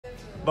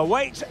The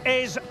wait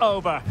is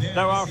over.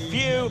 There are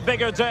few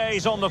bigger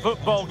days on the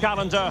football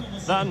calendar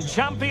than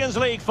Champions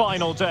League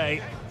final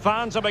day.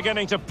 Fans are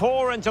beginning to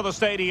pour into the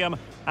stadium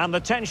and the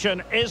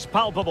tension is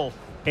palpable.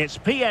 It's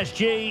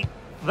PSG,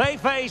 they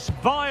face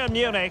Bayern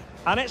Munich,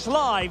 and it's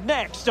live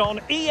next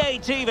on EA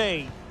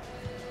TV.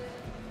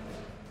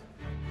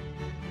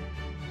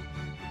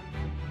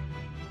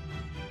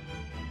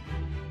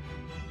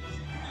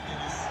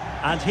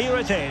 And here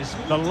it is,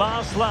 the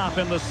last lap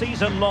in the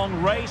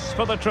season-long race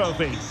for the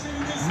trophy.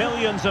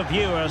 Millions of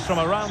viewers from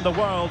around the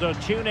world are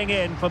tuning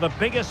in for the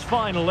biggest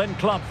final in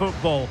club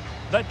football,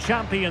 the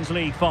Champions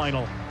League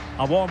final.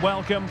 A warm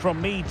welcome from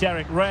me,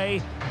 Derek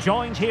Ray,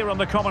 joined here in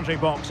the commentary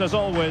box, as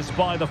always,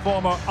 by the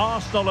former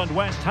Arsenal and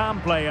West Ham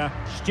player,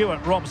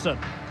 Stuart Robson.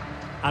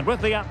 And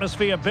with the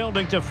atmosphere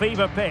building to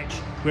fever pitch,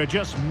 we're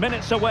just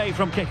minutes away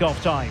from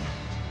kick-off time.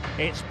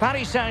 It's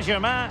Paris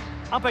Saint-Germain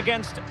up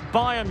against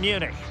Bayern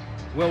Munich.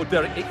 Well,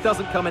 Derek, it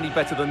doesn't come any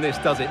better than this,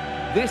 does it?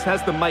 This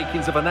has the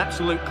makings of an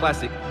absolute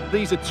classic.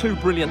 These are two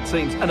brilliant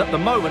teams, and at the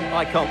moment,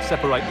 I can't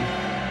separate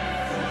them.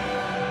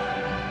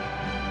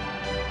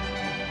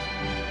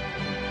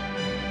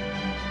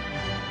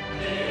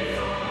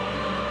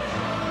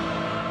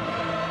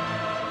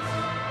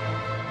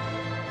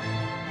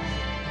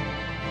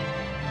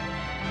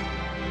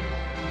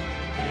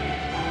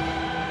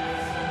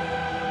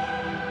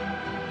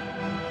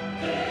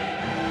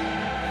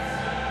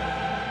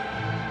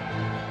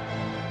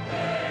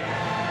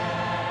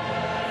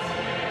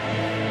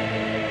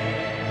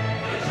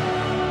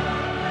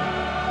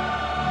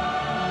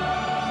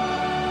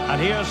 And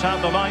here's how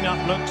the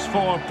lineup looks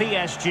for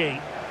PSG.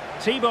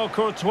 Thibaut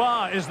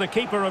Courtois is the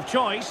keeper of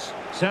choice.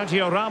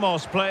 Sergio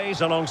Ramos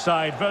plays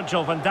alongside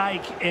Virgil van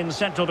Dijk in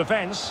central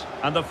defence.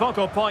 And the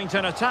focal point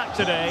in attack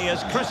today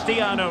is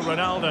Cristiano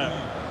Ronaldo.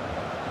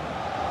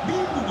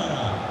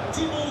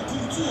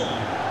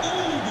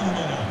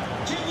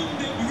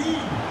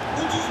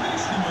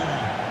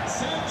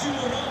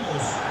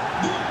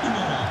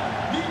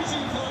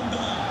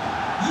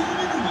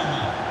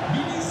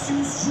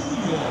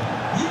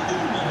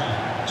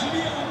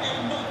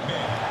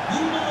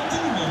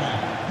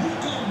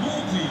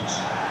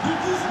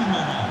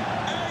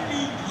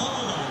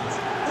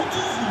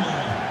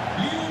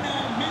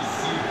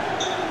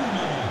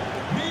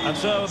 And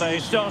so the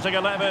starting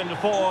 11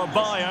 for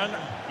Bayern.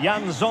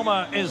 Jan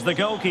Sommer is the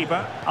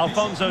goalkeeper.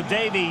 Alphonso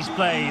Davies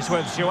plays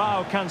with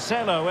Joao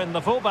Cancelo in the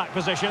fullback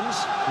positions.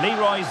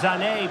 Leroy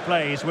Sané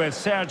plays with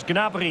Serge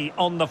Gnabry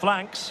on the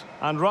flanks.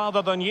 And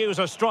rather than use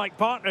a strike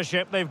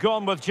partnership, they've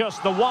gone with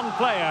just the one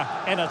player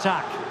in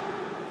attack.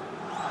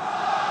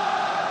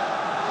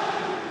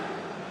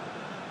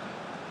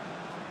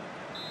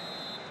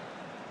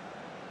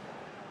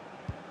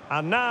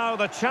 And now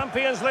the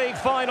Champions League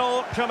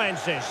final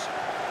commences.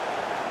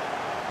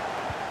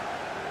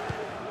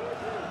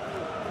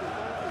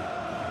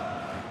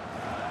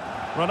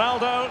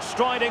 Ronaldo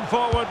striding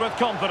forward with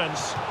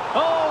confidence.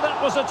 Oh, that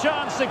was a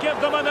chance to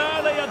give them an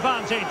early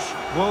advantage.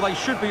 Well, they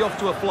should be off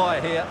to a flyer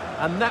here,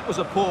 and that was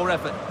a poor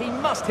effort. He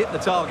must hit the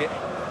target.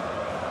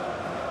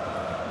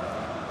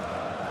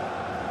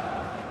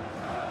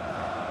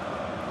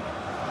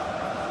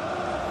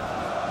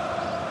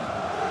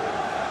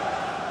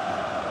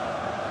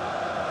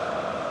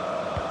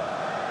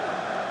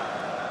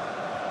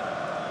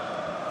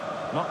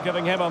 Not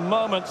giving him a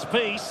moment's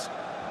peace.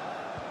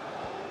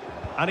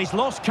 And he's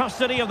lost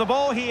custody of the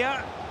ball here.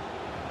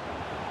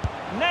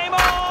 Neymar!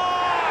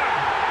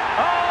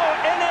 Oh,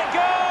 in it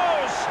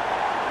goes!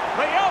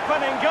 The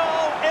opening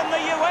goal in the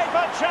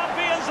UEFA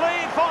Champions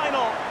League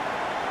final.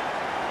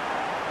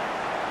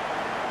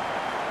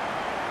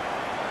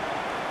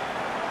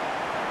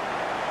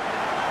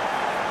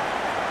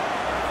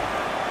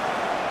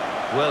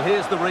 Well,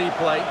 here's the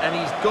replay, and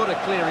he's got to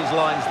clear his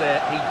lines there.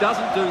 He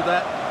doesn't do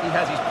that. He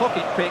has his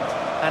pocket picked,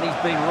 and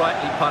he's been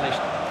rightly punished.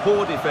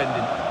 Poor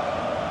defending.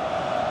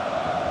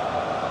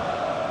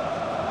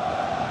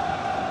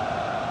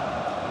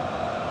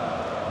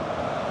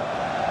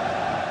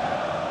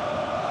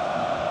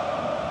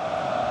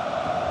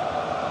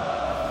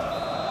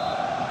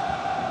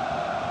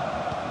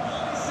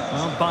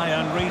 Well,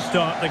 Bayern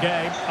restart the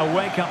game. A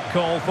wake-up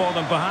call for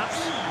them,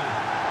 perhaps.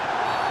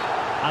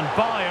 And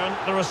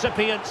Bayern, the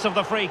recipients of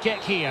the free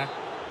kick here.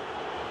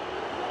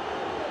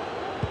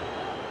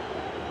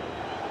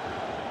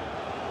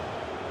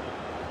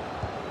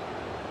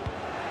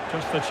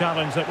 Just the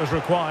challenge that was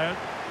required.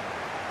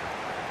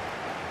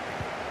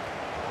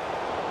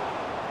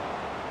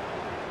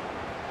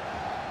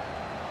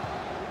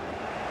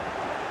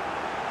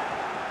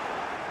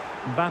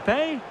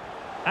 Mbappe.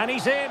 And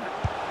he's in.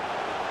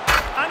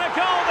 And a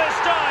goal this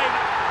time.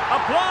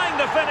 Applying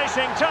the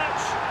finishing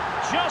touch.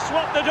 Just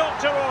what the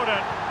doctor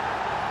ordered.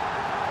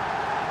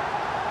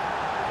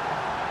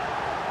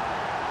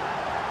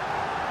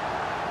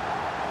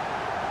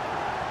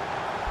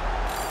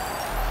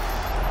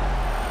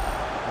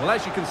 Well,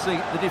 as you can see,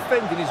 the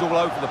defending is all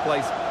over the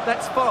place.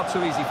 That's far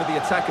too easy for the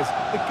attackers.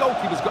 The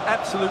goalkeeper's got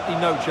absolutely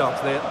no chance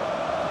there.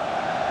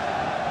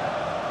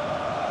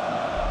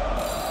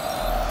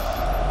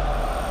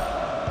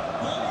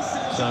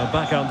 So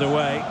back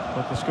underway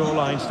with the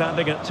scoreline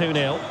standing at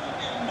 2-0.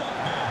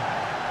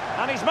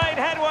 And he's made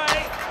headway.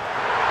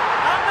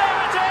 And there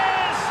it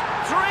is!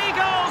 3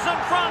 goals in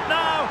front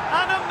now.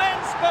 An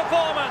immense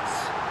performance.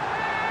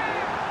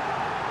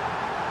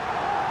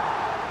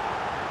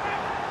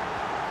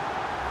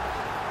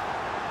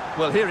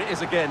 Well, here it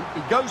is again.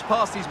 He goes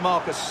past his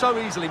marker so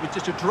easily with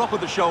just a drop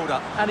of the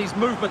shoulder, and his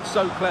movement's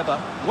so clever.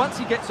 Once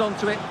he gets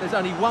onto it, there's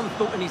only one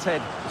thought in his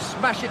head: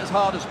 smash it as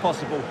hard as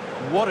possible.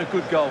 What a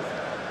good goal.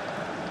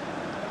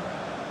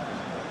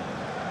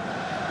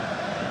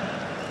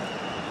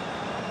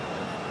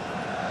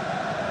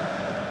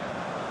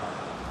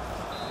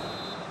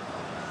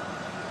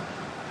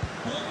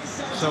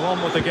 So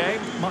on with the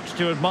game. Much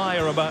to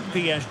admire about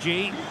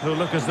PSG, who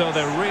look as though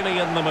they're really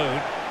in the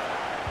mood.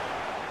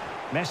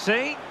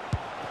 Messi.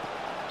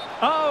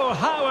 Oh,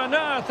 how on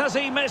earth has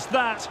he missed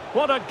that?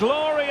 What a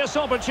glorious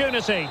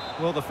opportunity.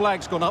 Well, the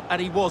flag's gone up and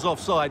he was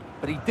offside,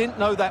 but he didn't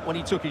know that when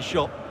he took his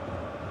shot.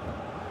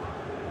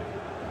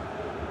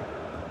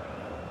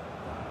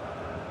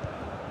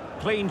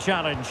 Clean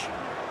challenge.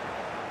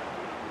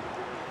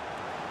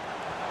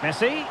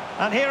 Messi.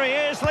 And here he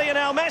is,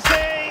 Lionel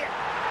Messi.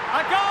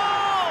 A goal!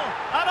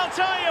 And I'll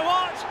tell you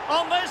what,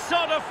 on this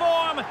sort of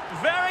form,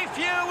 very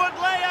few would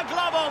lay a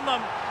glove on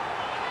them.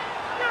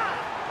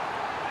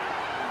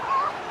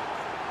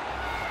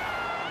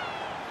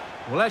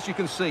 Well, as you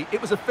can see, it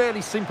was a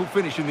fairly simple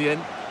finish in the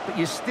end, but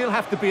you still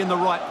have to be in the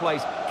right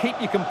place, keep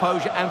your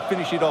composure and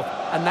finish it off,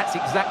 and that's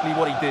exactly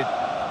what he did.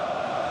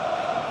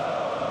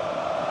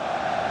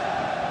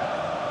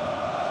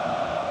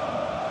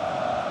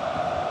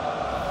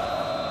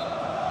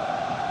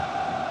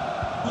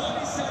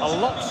 A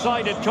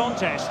lopsided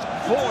contest,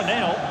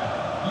 4-0.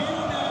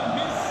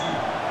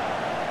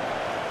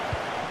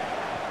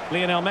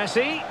 Lionel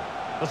Messi.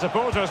 The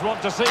supporters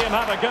want to see him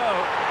have a go.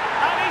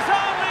 And he's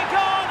only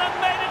gone and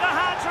made it a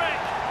hat-trick.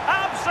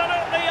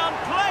 Absolutely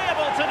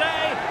unplayable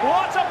today.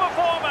 What a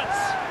performance.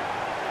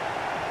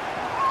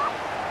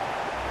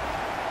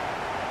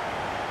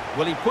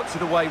 Well, he puts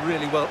it away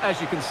really well,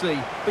 as you can see,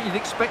 but you'd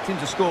expect him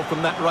to score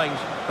from that range,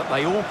 but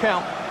they all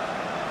count.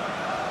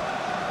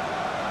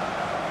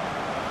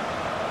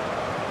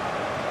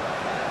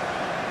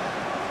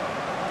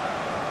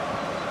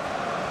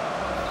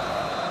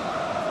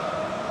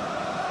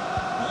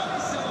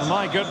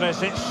 My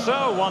goodness, it's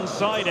so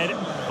one-sided.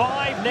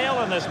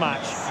 5-0 in this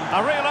match.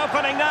 A real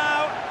opening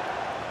now.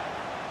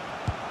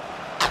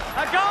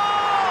 A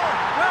goal!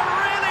 We're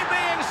really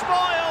being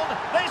spoiled.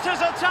 This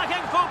is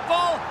attacking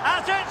football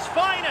at its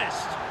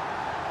finest.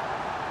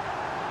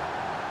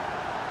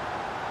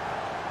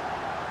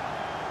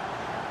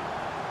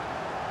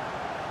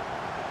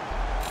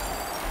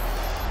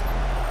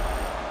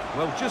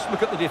 Well, just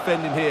look at the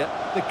defending here.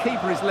 The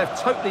keeper is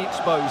left totally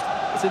exposed.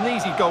 It's an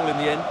easy goal in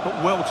the end, but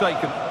well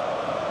taken.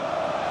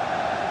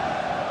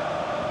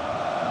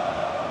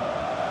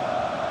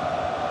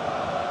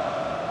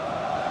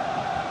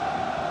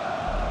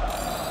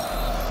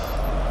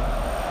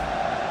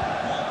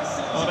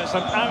 Well, it's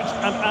an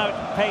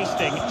out-and-out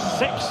pasting.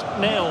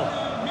 6-0.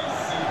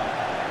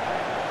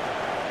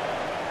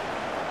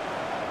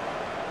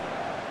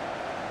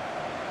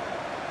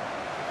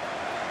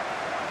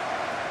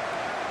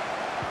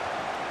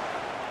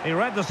 He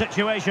read the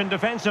situation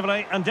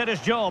defensively and did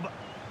his job.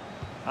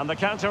 And the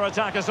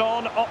counter-attack is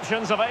on,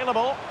 options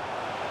available.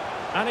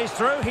 And he's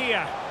through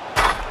here.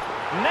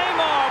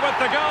 Neymar with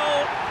the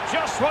goal.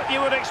 Just what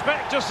you would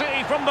expect to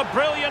see from the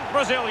brilliant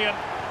Brazilian.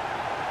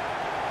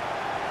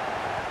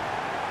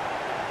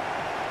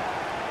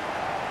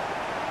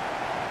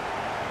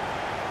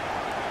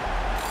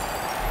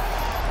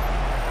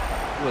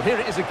 Well, here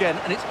it is again,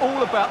 and it's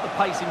all about the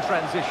pace in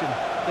transition.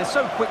 They're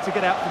so quick to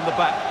get out from the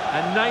back,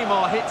 and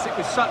Neymar hits it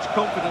with such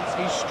confidence.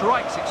 He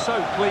strikes it so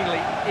cleanly.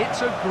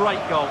 It's a great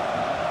goal.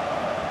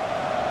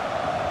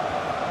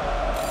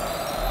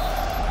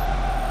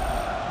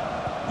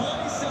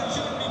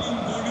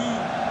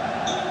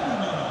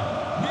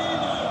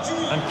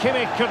 And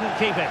Kimmich couldn't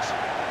keep it.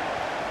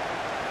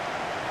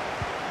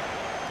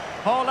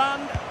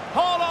 Haaland.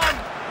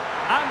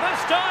 And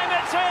this time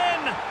it's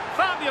in.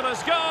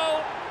 Fabulous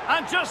goal.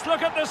 And just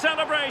look at the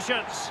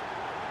celebrations.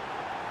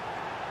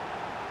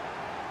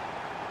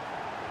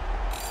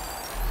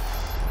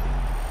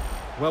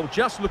 Well,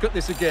 just look at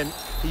this again.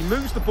 He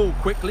moves the ball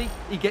quickly,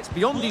 he gets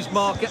beyond his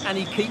marker, and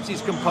he keeps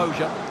his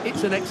composure.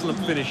 It's an excellent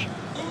finish.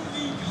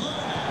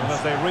 And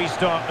as they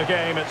restart the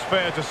game, it's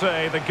fair to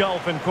say the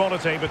gulf in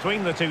quality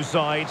between the two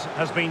sides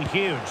has been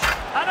huge.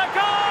 And a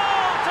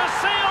goal to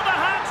seal the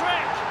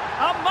hat-trick!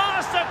 A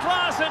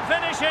masterclass in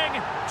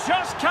finishing.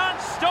 Just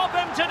can't stop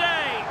him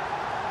today.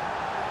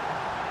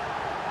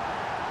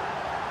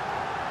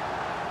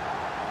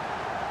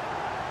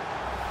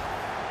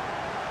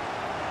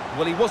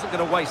 Well, he wasn't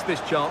going to waste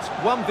this chance.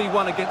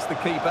 1v1 against the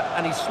keeper,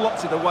 and he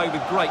slots it away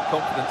with great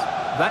confidence.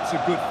 That's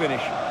a good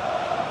finish.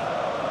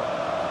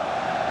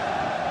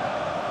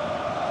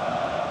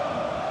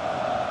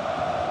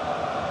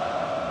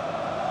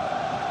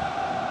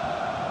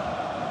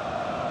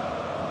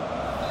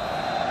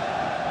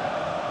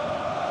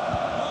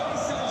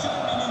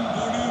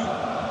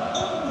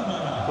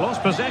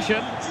 Lost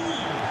possession.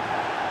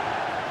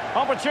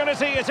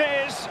 Opportunity it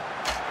is.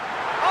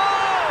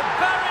 Oh,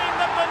 burying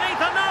them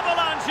beneath an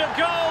avalanche of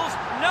goals.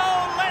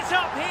 No let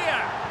up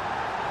here.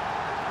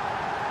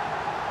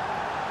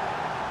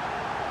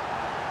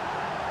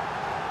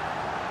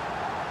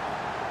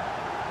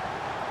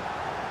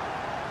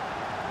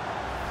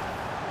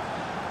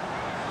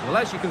 Well,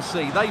 as you can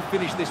see, they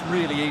finish this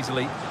really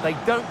easily. They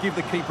don't give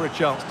the keeper a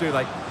chance, do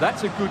they?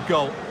 That's a good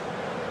goal.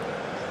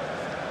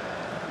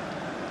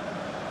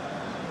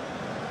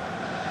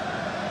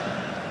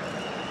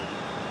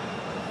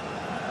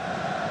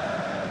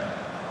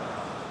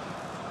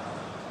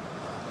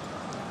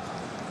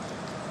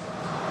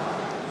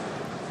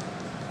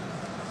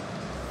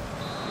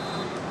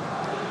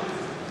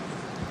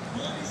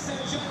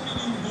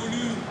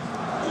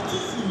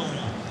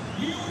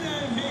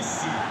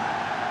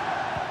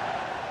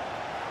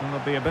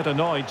 They'll be a bit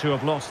annoyed to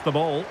have lost the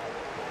ball.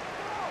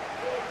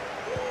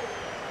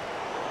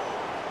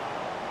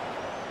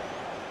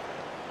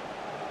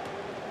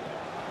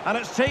 And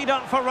it's teed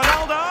up for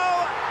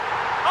Ronaldo.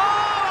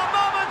 Oh, a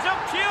moment of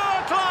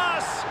pure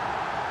class.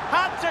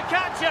 Had to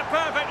catch it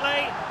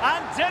perfectly,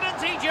 and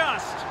didn't he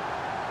just?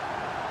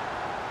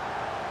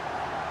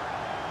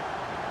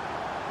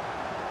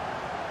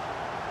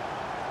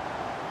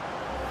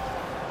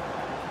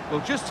 Well,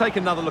 just take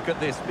another look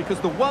at this, because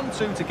the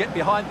 1-2 to get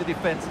behind the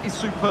defence is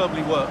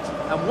superbly worked.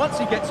 And once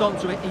he gets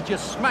onto it, he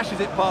just smashes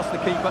it past the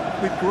keeper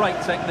with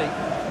great technique.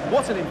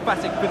 What an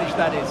emphatic finish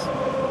that is.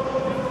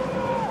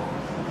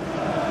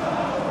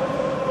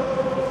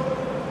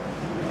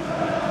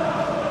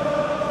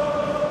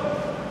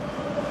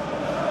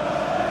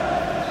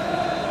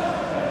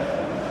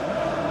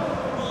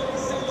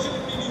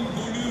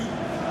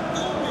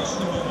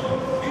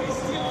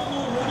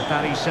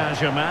 Paris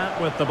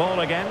Saint-Germain with the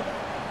ball again.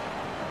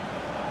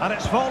 And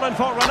it's fallen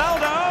for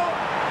Ronaldo.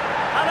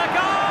 And a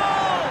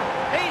goal!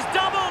 He's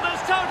doubled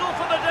his total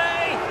for the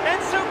day in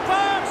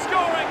superb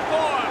scoring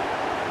form.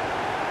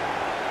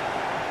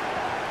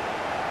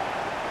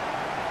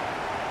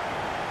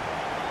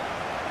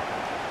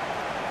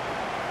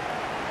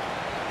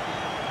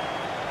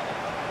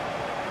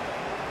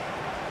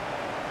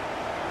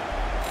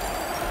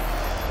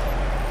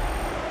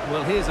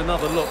 Well, here's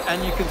another look,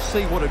 and you can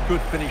see what a good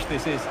finish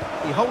this is.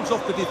 He holds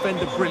off the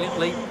defender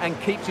brilliantly and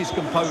keeps his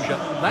composure.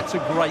 That's a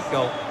great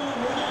goal.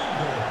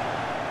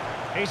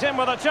 He's in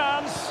with a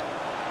chance.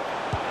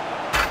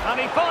 And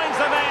he finds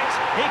the net.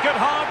 He could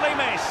hardly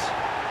miss.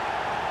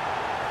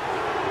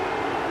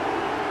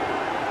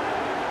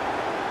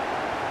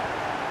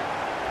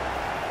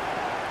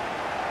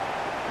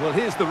 Well,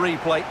 here's the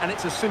replay, and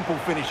it's a simple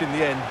finish in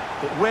the end.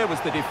 But where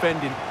was the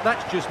defending?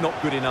 That's just not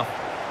good enough.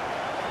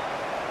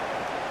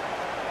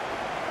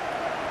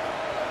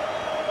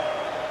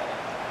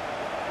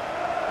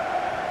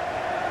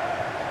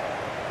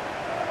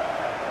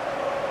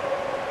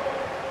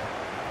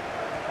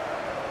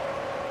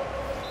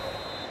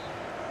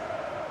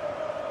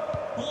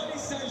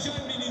 Paris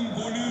Saint-Germain'in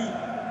golü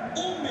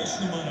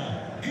 15 numara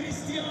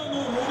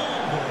Cristiano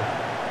Ronaldo.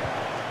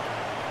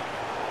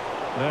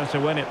 There to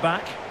win it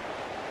back.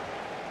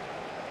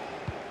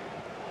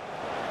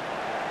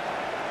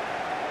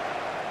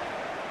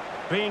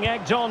 Being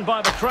egged on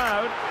by the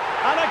crowd.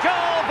 And a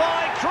goal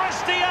by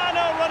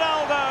Cristiano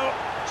Ronaldo.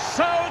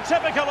 So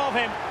typical of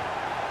him.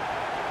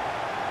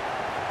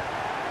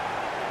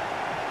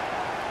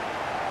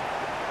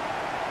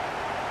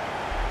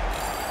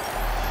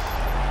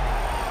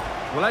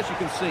 Well, as you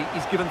can see,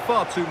 he's given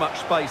far too much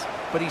space,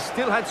 but he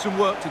still had some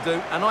work to do,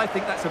 and I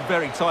think that's a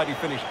very tidy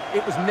finish.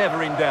 It was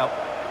never in doubt.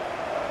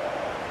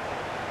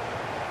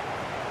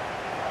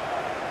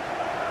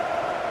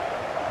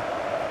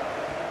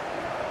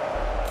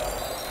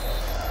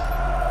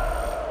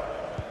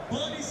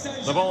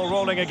 The ball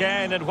rolling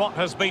again in what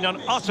has been an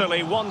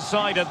utterly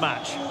one-sided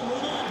match.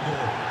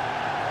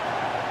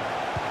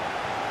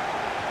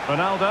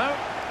 Ronaldo.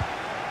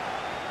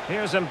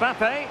 Here's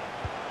Mbappe.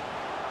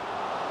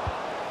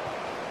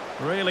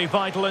 Really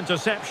vital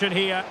interception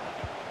here.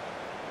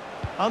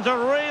 Under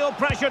real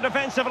pressure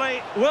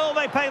defensively. Will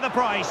they pay the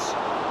price?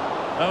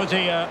 Oh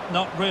dear,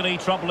 not really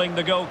troubling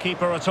the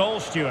goalkeeper at all,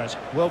 Stuart.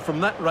 Well,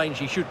 from that range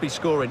he should be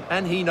scoring,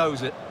 and he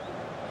knows it.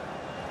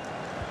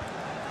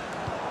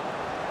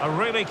 A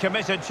really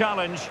committed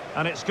challenge,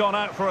 and it's gone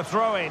out for a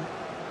throw-in.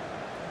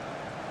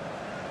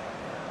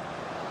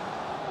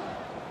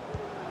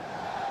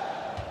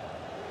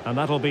 And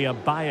that'll be a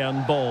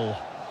Bayern ball.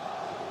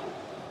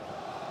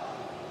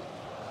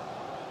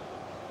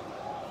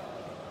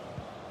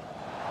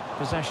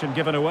 Possession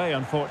given away,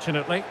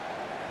 unfortunately.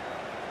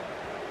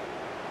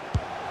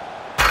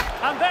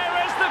 And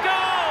there is the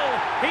goal!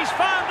 He's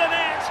found the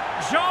net!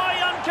 Joy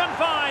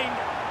unconfined!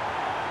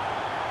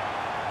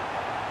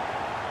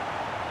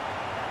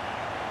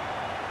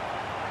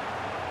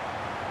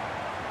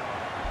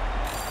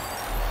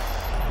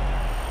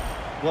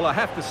 Well, I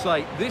have to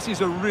say, this is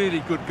a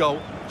really good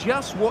goal.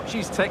 Just watch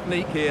his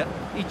technique here.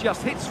 He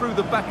just hits through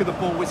the back of the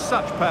ball with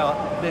such power.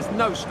 There's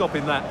no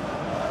stopping that.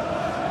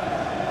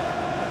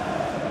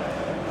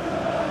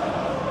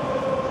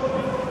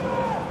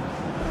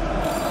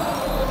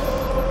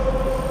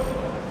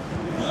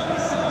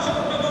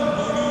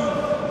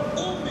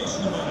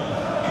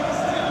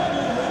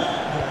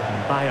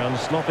 Bayern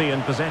sloppy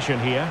in possession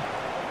here.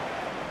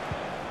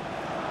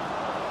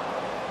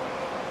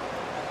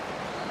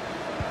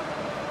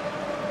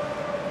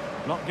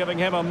 Not giving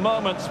him a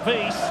moment's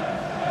peace.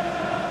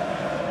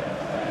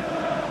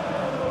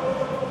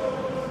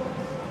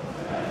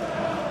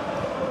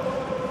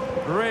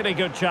 Really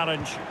good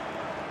challenge.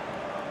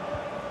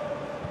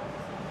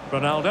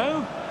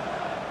 Ronaldo.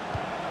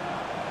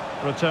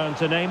 Return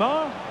to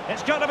Neymar.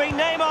 It's got to be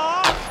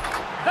Neymar.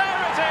 There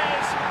it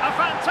is! A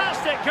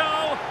fantastic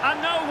goal,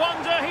 and no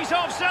wonder he's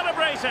off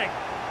celebrating.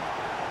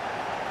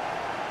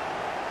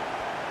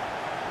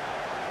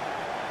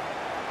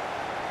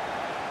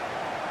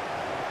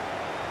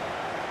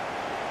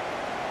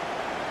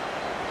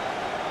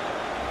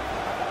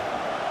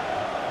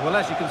 Well,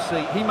 as you can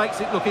see, he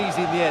makes it look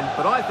easy in the end,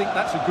 but I think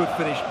that's a good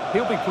finish.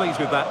 He'll be pleased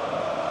with that.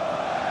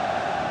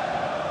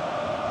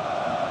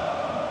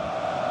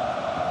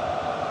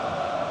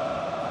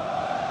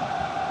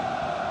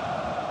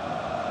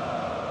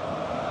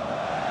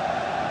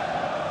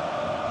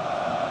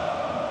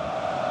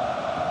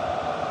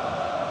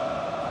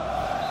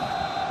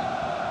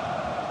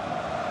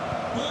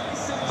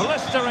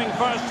 Blistering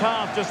first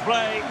half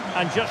display,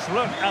 and just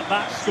look at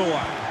that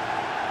score.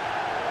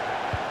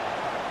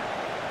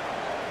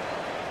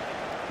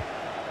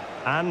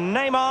 And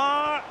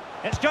Neymar,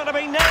 it's got to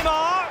be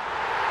Neymar,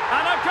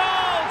 and a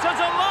goal to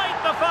delight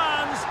the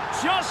fans,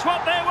 just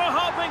what they were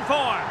hoping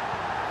for.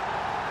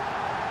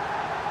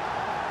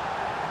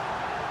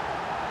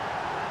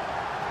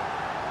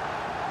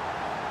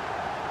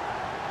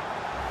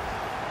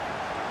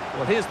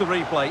 Well, here's the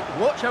replay.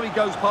 Watch how he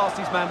goes past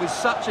his man with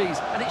such ease,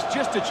 and it's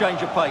just a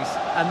change of pace.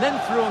 And then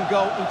through on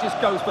goal, he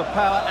just goes for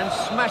power and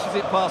smashes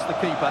it past the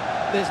keeper.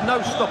 There's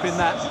no stopping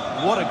that.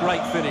 What a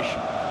great finish.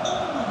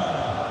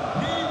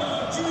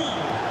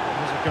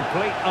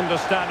 Complete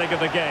understanding of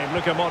the game.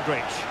 Look at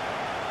Modric.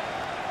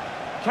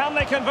 Can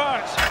they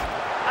convert?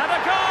 And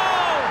a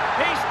goal!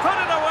 He's put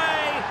it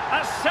away!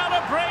 A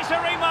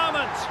celebratory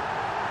moment!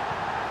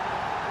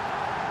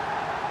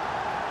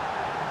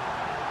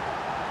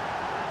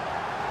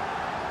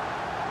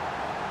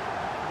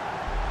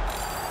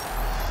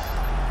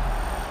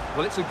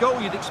 Well, it's a goal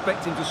you'd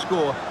expect him to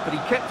score, but he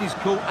kept his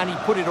cool and he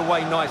put it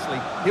away nicely.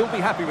 He'll be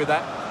happy with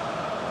that.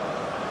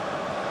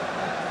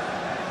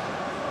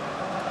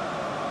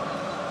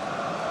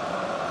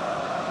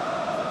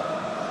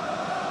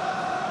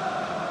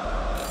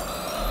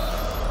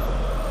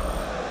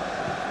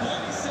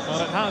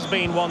 Well, it has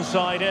been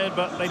one-sided,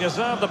 but they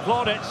deserve the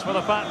plaudits for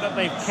the fact that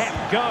they've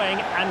kept going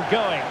and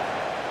going.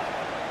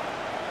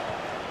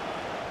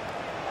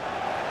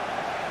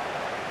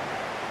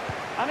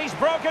 And he's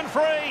broken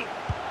free.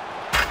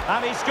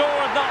 And he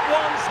scored not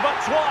once, but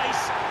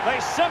twice. They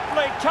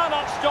simply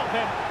cannot stop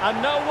him.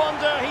 And no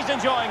wonder he's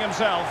enjoying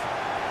himself.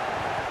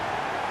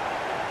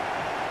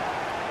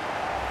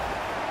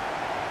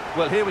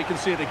 Well, here we can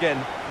see it again.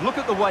 Look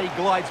at the way he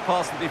glides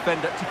past the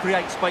defender to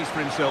create space for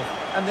himself.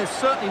 And there's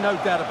certainly no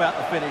doubt about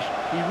the finish.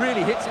 He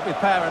really hits it with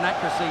power and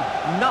accuracy.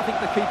 Nothing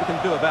the keeper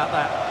can do about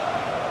that.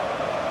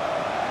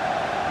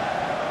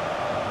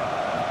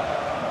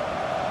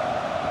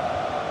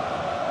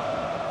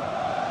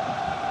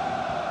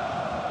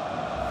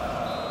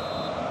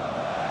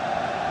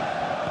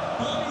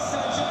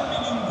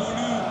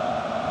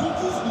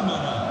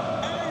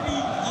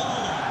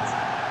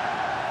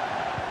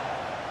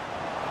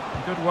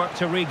 Good work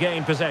to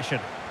regain possession.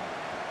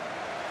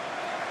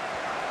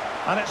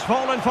 And it's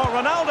fallen for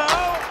Ronaldo.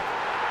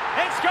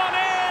 It's gone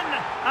in!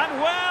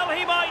 And well,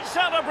 he might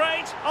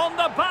celebrate on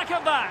the back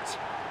of that.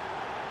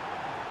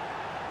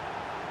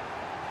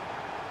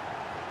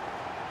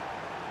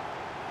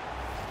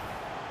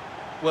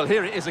 Well,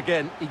 here it is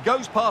again. He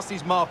goes past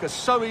his marker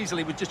so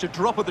easily with just a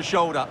drop of the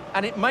shoulder,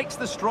 and it makes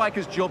the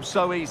striker's job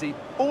so easy.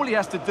 All he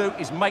has to do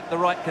is make the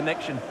right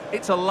connection.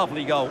 It's a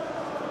lovely goal.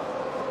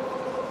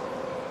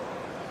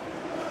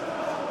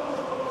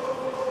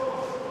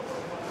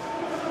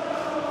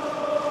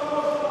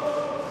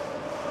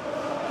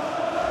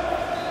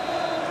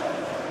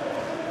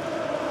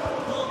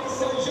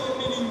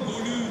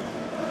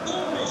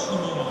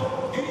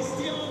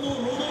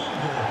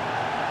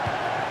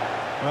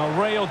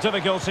 Well, real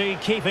difficulty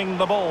keeping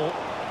the ball.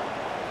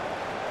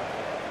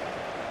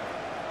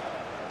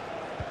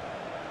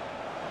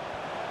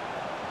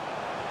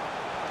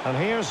 And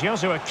here's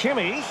Joshua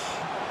Kimmich.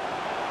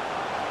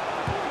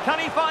 Can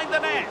he find the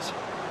net?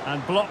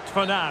 And blocked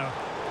for now.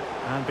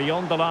 And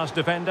beyond the last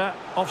defender,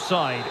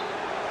 offside.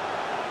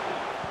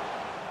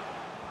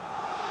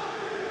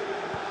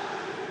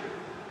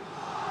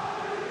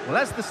 Well,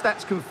 as the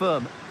stats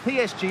confirm,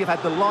 PSG have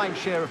had the lion's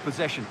share of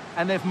possession,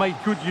 and they've made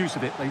good use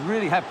of it. They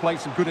really have played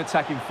some good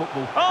attacking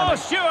football. Oh,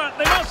 Stuart,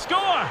 they must score!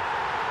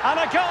 And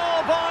a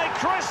goal by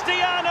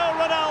Cristiano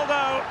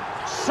Ronaldo.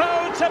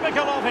 So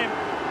typical of him.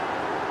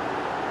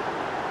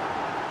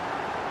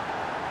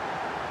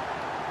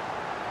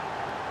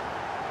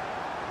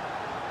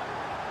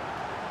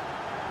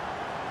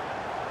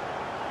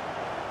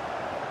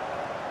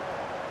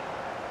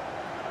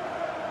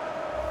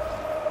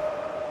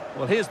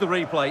 Well, here's the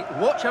replay.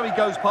 Watch how he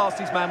goes past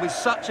his man with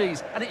such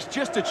ease, and it's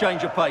just a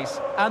change of pace.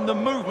 And the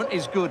movement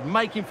is good,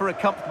 making for a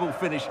comfortable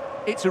finish.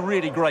 It's a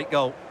really great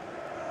goal.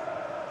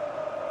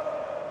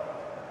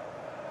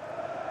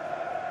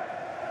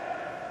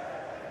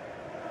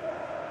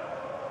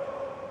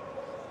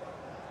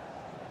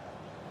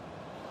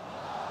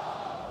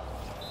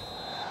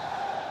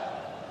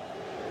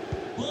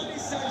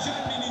 Paris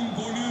Saint-Germain'in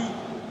golü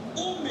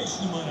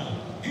 15 numara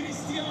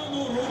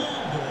Cristiano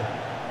Ronaldo.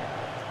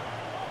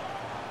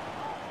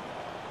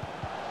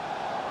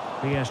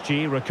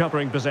 PSG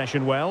recovering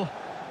possession well.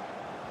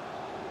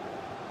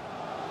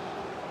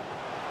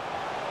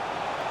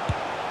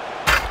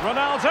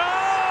 Ronaldo!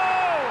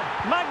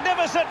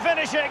 Magnificent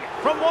finishing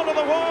from one of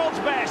the world's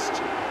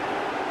best.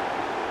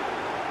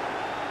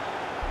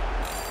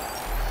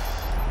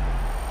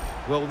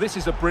 Well, this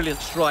is a brilliant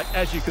strike,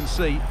 as you can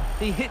see.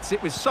 He hits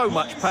it with so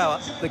much power,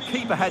 the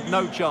keeper had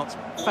no chance.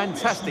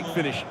 Fantastic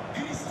finish.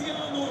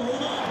 Cristiano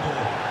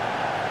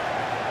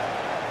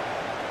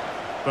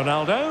Ronaldo.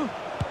 Ronaldo.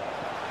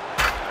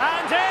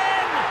 And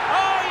in!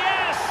 Oh,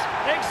 yes!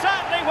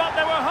 Exactly what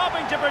they were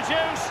hoping to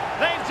produce.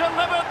 They've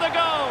delivered the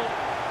goal.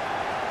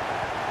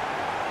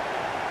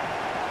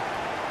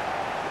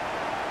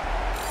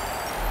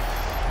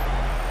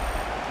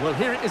 Well,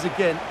 here it is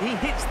again. He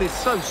hits this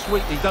so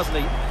sweetly, doesn't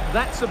he?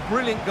 That's a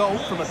brilliant goal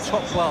from a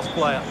top-class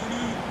player.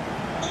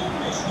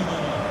 15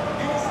 numara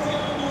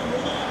Cristiano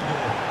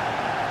Ronaldo.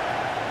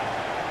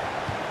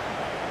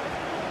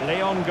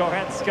 Leon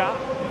Goretzka.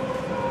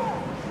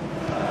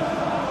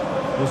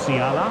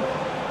 UCL.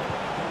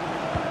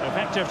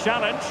 Effective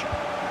challenge.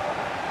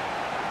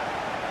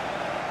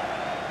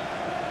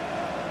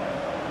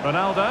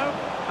 Ronaldo.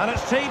 And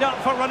it's teed up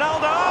for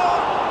Ronaldo.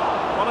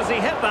 Well, as he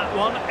hit that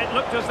one, it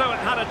looked as though it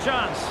had a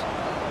chance.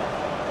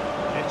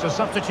 It's a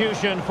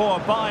substitution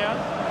for Bayern.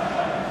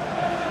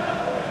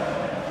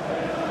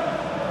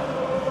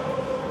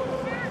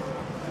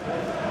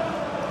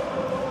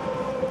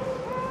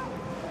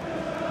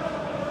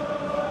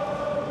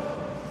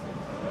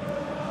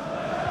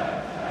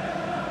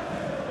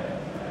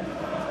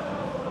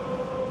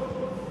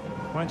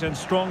 Went in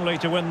strongly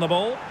to win the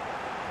ball.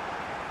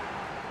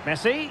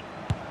 Messi.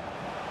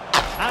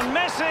 And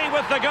Messi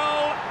with the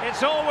goal.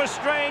 It's always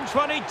strange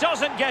when he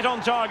doesn't get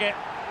on target.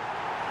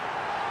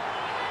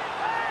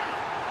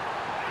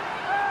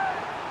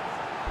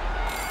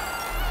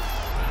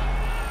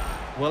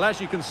 Well, as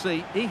you can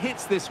see, he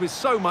hits this with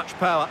so much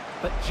power,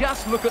 but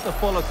just look at the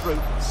follow-through.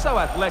 So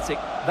athletic.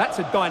 That's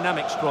a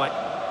dynamic strike.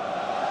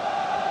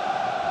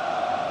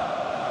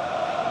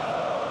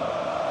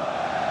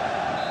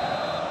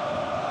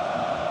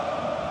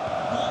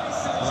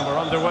 Well, we're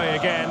underway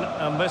again,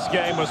 and this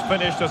game was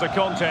finished as a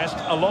contest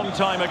a long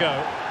time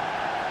ago.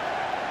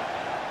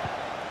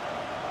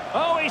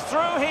 Oh, he's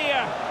through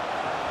here.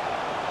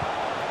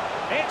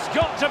 It's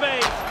got to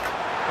be.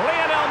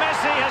 Lionel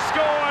Messi has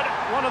scored,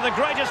 one of the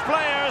greatest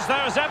players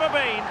there's ever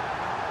been.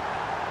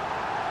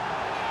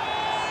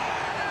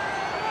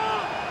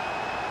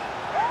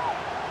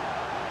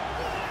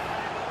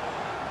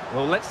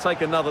 Well, let's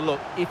take another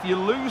look. If you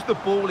lose the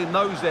ball in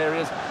those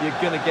areas, you're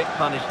going to get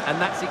punished, and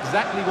that's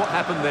exactly what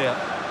happened there.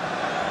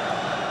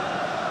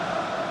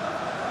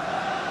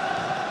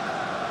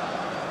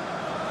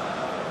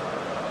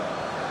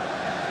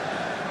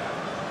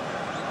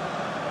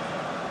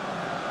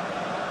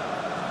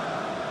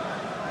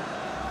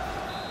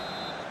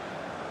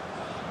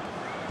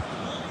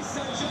 Paris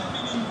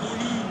Saint-Germain'in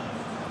golü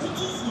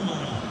 30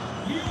 numara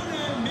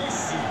Lionel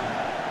Messi.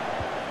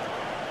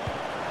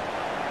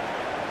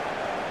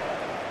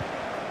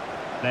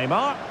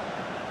 Neymar.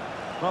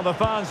 Well, the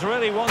fans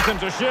really want him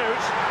to shoot.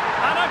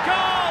 And a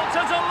goal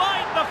to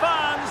delight the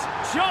fans.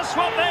 Just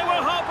what they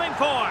were hoping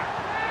for.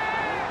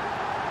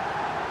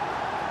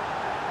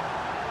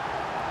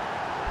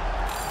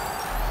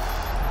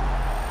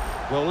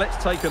 Well, let's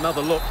take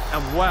another look.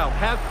 And wow,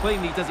 how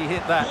cleanly does he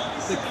hit that?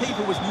 The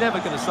keeper was never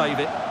going to save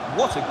it.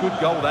 What a good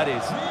goal that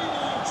is.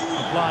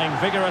 Applying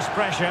vigorous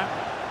pressure.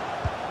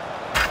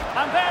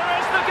 And there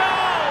is the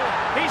goal.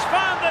 He's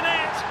found the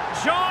net.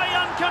 Joy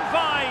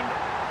unconfined.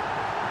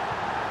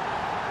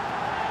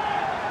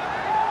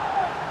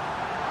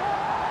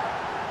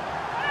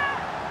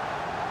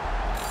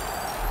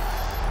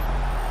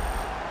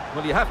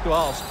 Well, you have to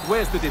ask,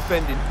 where's the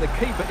defending? The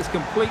keeper is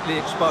completely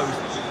exposed,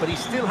 but he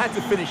still had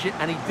to finish it,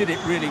 and he did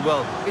it really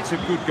well. It's a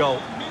good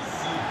goal.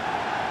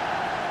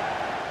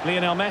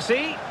 Lionel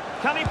Messi.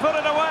 Can he put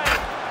it away?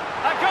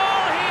 A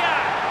goal here.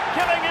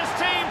 Giving his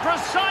team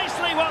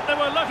precisely what they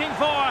were looking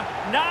for.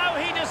 Now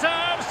he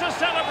deserves to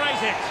celebrate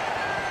it.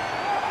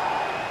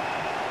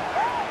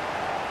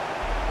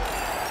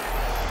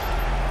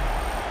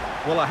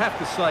 Well, I have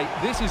to say,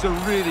 this is a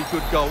really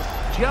good goal.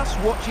 Just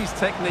watch his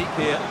technique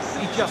here.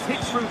 He just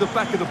hits through the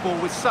back of the ball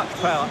with such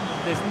power.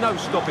 There's no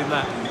stopping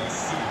that.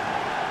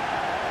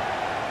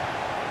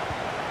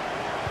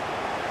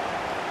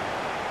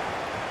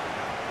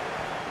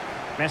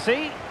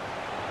 Messi.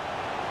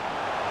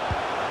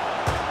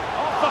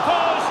 Off the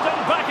post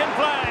and back in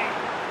play.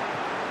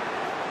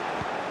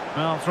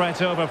 Well,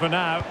 threat over for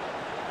now.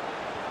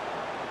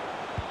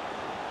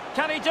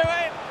 Can he do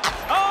it?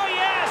 Oh,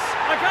 yes!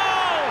 A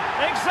goal!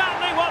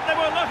 Exactly what they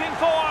were looking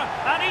for,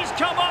 and he's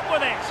come up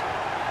with it.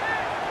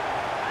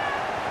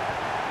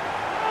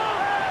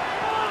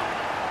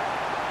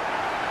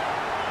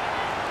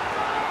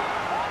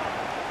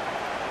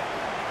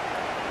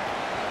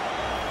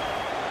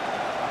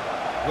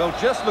 Well,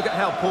 just look at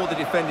how poor the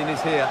defending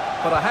is here,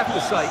 but I have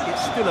to say,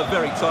 it's still a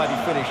very tidy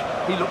finish.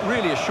 He looked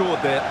really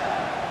assured there.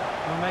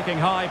 Well, making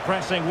high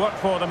pressing work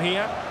for them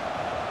here.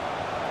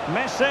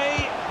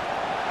 Messi,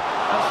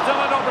 and still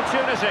an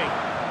opportunity,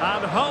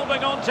 and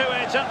holding on to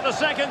it at the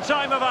second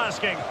time of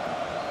asking.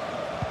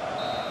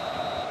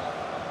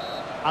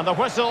 And the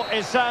whistle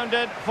is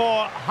sounded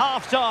for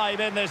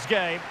half-time in this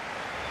game.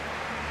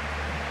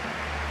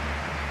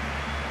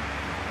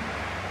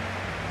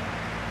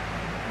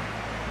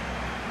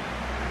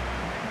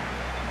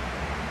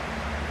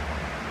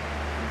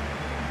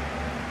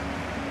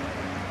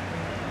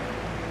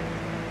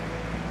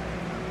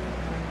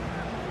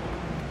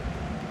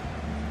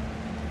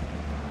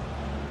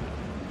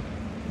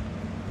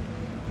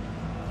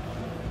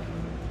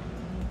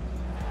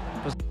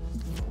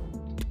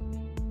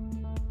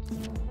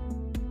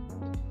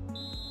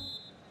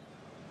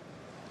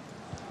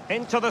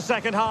 Into the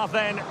second half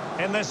then,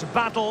 in this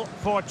battle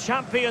for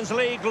Champions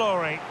League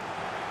glory.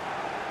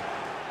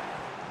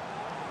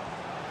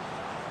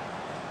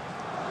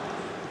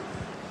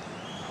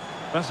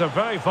 That's a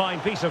very fine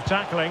piece of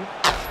tackling.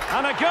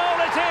 And a goal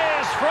it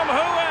is from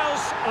who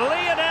else?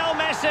 Lionel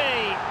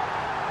Messi.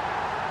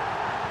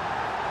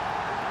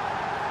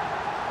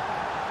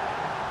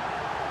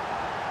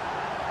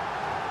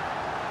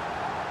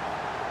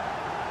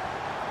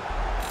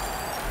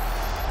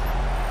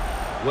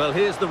 Well,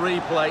 here's the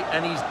replay,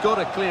 and he's got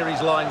to clear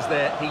his lines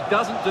there. He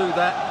doesn't do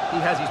that.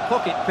 He has his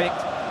pocket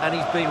picked, and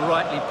he's been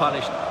rightly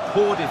punished.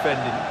 Poor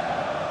defending.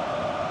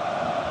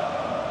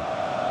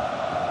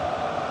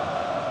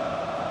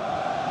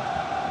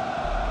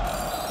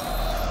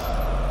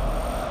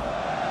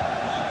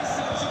 Paris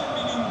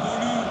Saint-Germain'in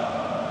golü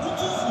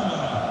 30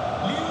 numara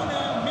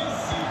Lionel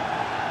Messi.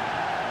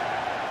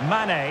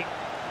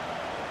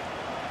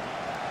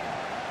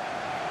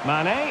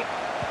 Mane.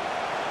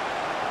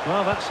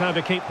 Well, that's how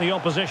to keep the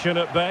opposition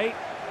at bay.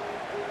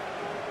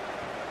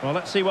 Well,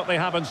 let's see what they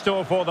have in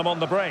store for them on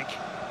the break.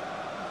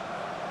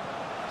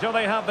 Do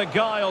they have the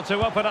guile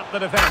to open up the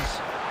defence?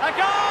 A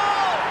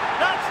goal!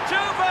 That's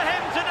two for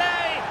him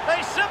today!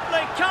 They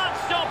simply can't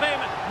stop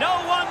him. No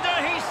wonder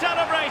he's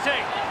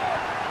celebrating.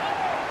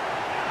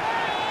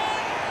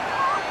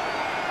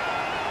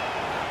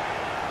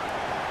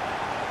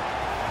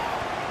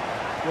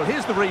 Well,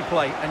 here's the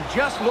replay, and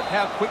just look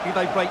how quickly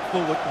they break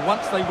forward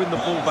once they win the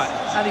ball back.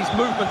 And his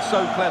movement's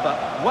so clever.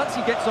 Once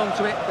he gets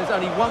onto it, there's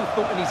only one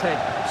thought in his head.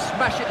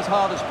 Smash it as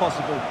hard as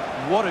possible.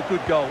 What a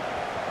good goal.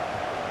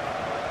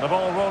 The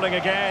ball rolling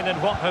again in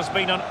what has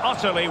been an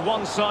utterly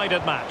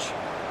one-sided match.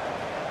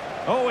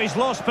 Oh, he's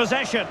lost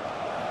possession.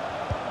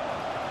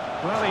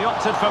 Well, he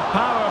opted for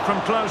power from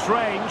close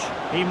range.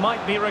 He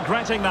might be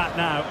regretting that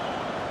now.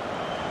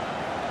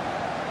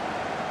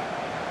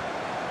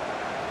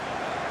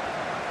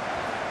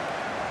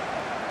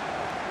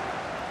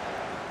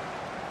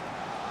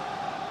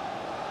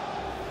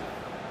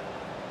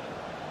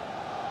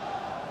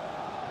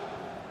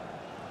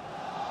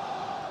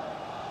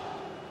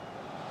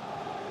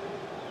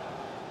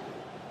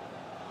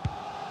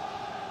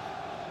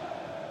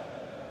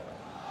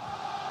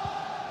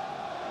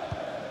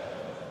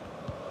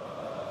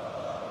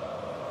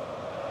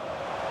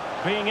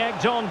 Being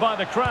egged on by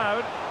the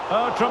crowd.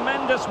 Oh,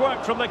 tremendous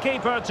work from the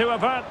keeper to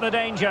avert the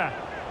danger.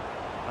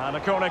 And a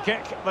corner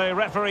kick, the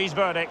referee's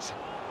verdict.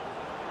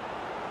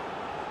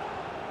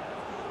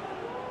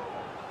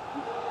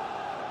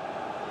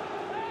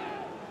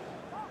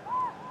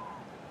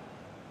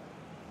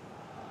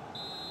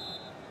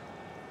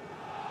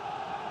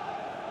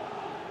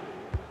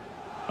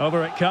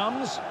 Over it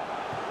comes.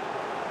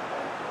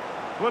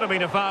 Would have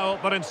been a foul,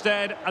 but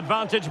instead,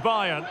 advantage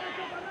Bayern.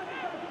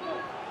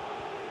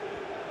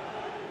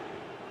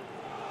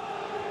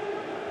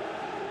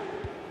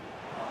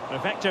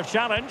 Effective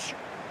challenge.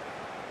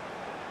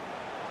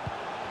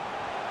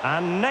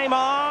 And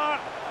Neymar.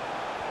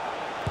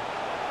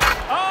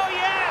 Oh,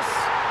 yes!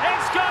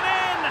 It's gone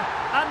in!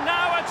 And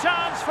now a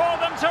chance for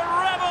them to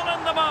revel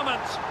in the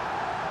moment.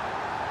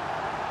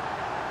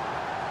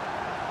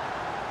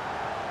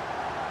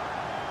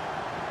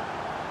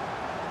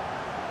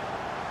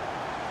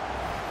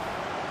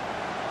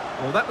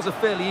 Well, that was a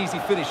fairly easy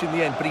finish in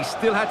the end, but he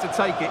still had to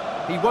take it.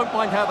 He won't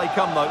mind how they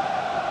come, though.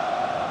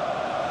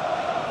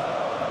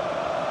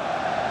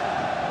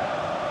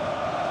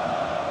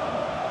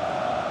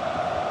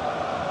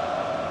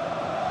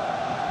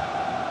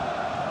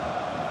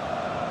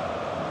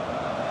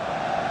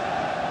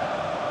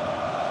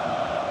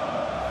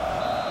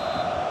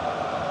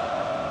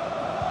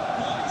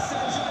 Paris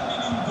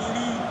Saint-Germain'in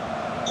golü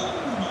 10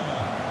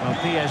 numara. Well,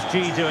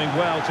 PSG doing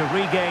well to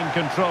regain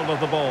control of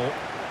the ball.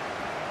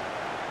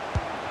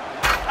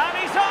 And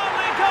he's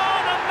only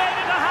gone and made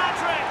it a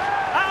hat-trick.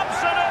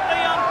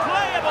 Absolutely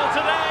unplayable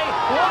today.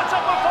 What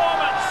a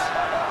performance.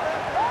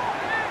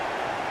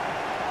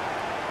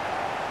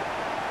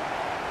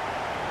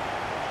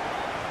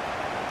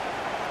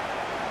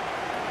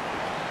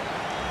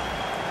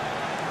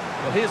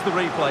 Well, here's the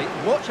replay.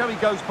 Watch how he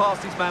goes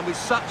past his man with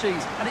such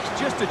ease, and it's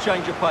just a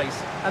change of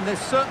pace. And there's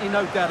certainly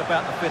no doubt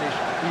about the finish.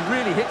 He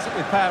really hits it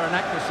with power and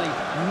accuracy.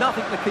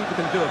 Nothing the keeper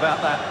can do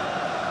about that.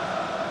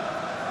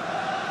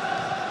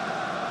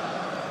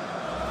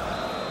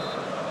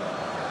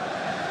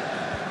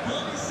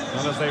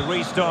 And as they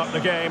restart the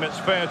game, it's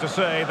fair to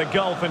say the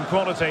gulf in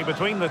quality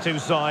between the two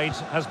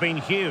sides has been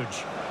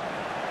huge.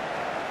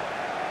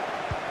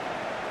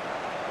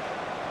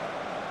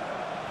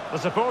 The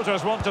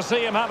supporters want to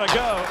see him have a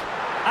go.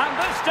 And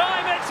this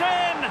time it's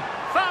in!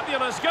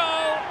 Fabulous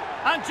goal!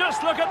 And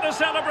just look at the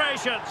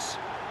celebrations.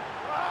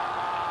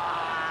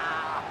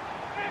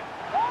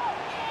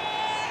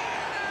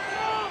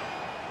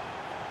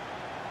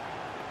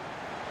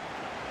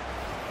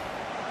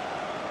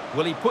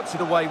 Well, he puts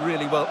it away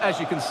really well, as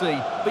you can see.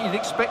 But you'd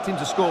expect him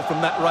to score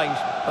from that range.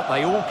 But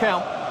they all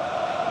count.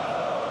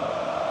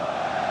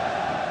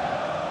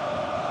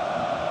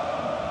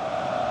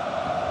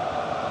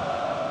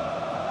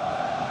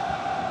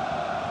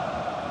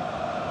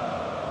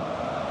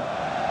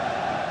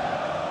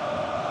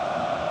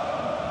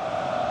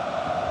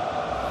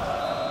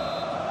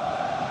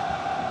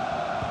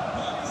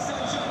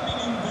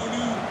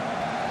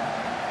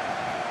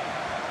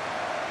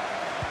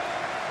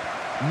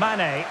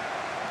 Mane.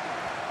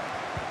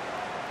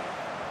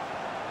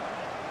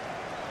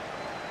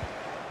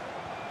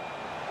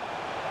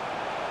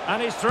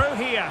 And he's through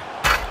here.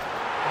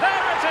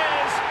 There it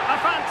is! A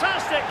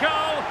fantastic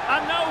goal,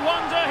 and no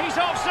wonder he's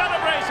off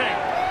celebrating.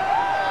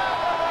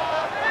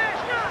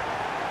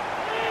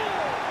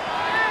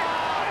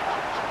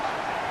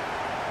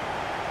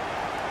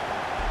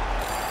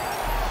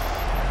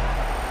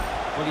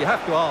 Well, you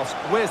have to ask,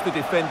 where's the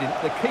defending?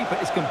 The keeper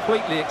is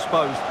completely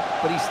exposed,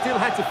 but he still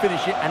had to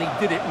finish it, and he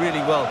did it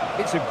really well.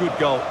 It's a good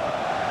goal.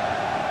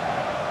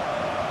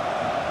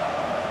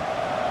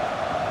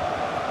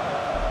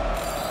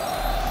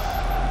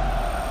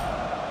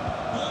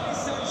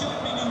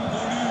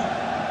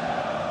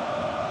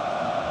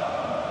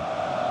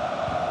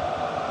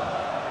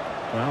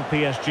 Well,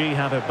 PSG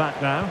have it back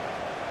now.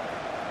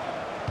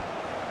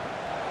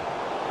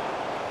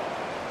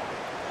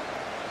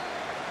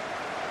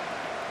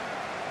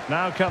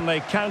 Now can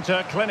they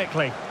counter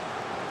clinically?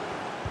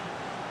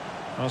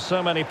 Well,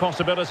 so many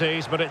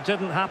possibilities, but it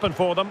didn't happen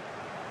for them.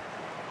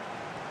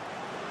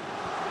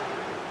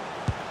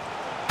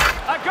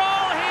 A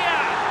goal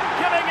here,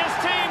 giving his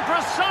team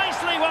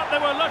precisely what they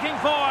were looking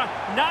for.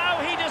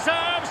 Now he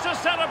deserves to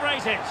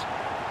celebrate it.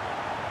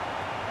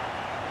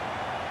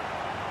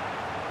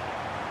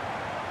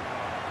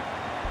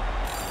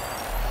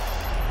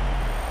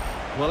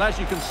 Well, as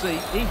you can see,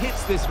 he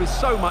hits this with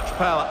so much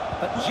power,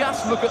 but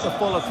just look at the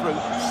follow-through.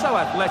 So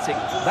athletic.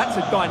 That's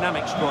a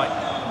dynamic strike.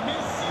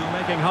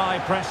 Making high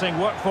pressing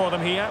work for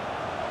them here.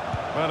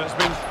 Well, it's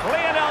been...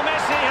 Lionel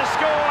Messi has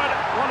scored.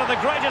 One of the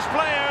greatest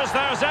players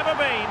there's ever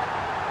been.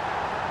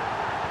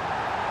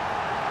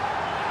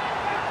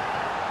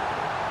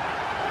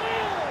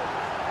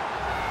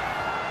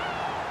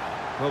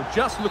 Well,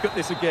 just look at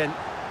this again.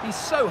 He's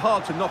so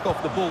hard to knock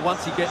off the ball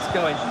once he gets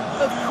going.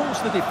 Of course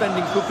the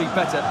defending could be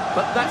better,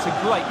 but that's a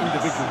great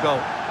individual goal.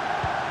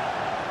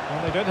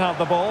 Well, they did have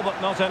the ball, but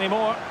not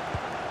anymore.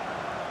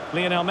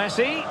 Lionel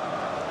Messi.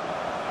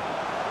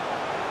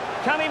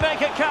 Can he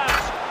make it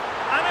count?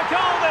 And a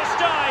goal this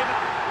time.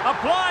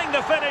 Applying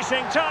the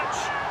finishing touch.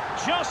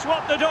 Just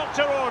what the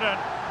doctor ordered.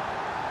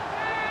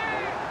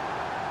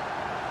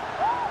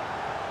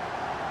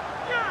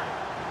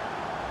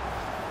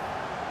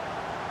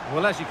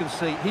 Well, as you can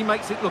see, he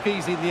makes it look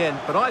easy in the end,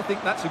 but I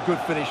think that's a good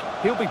finish.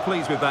 He'll be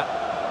pleased with that.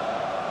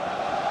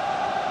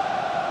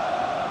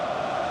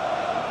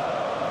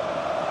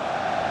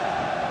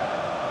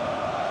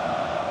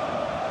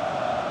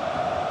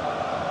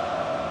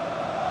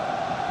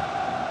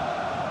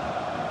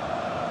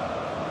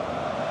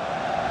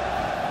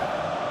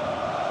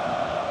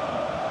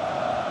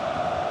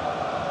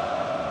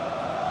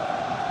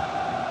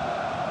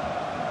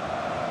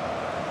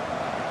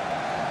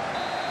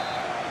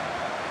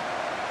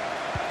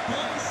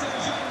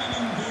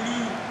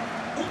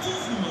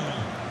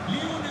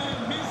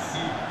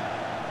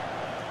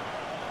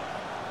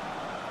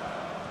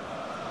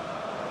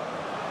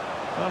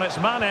 Well, it's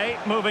Mane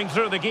moving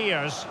through the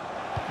gears,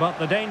 but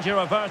the danger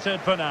averted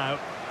for now.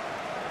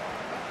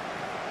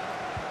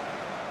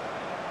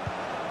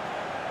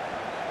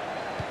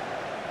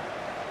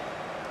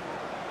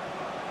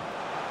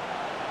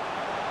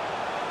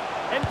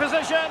 In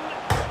position.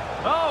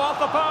 Oh, off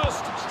the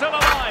post. Still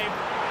alive.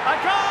 A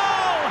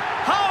goal!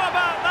 How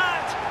about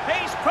that?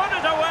 He's put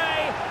it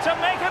away to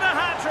make it a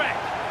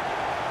hat-trick.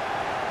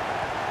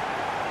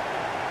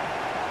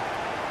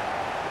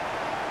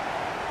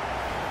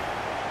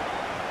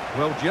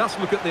 Well, just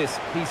look at this.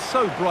 He's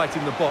so bright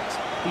in the box.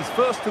 He's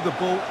first to the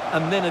ball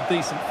and then a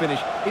decent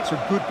finish. It's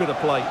a good bit of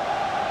play.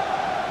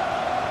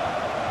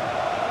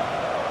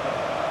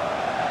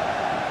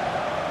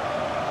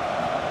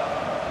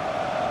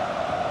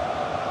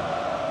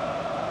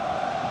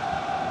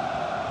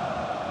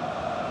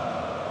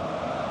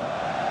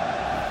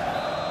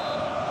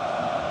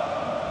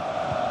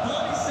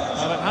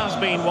 Well, it has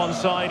been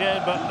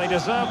one-sided, but they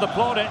deserve the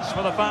plaudits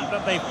for the fact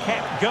that they've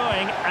kept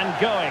going and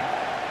going.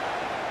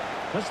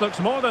 This looks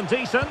more than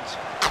decent.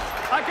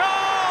 A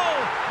goal!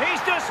 He's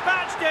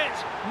dispatched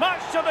it,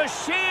 much to the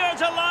sheer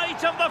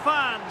delight of the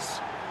fans.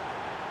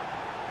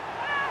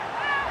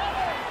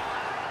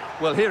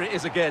 Well, here it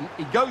is again.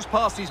 He goes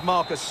past his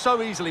marker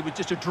so easily with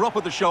just a drop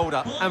of the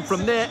shoulder, and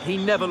from there, he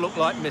never looked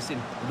like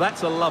missing.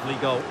 That's a lovely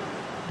goal.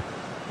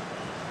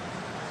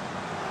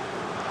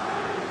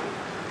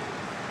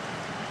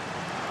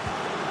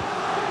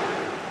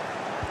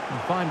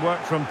 And fine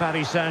work from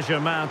Paris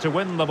Saint-Germain to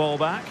win the ball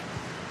back.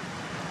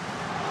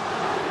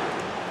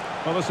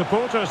 Well, the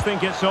supporters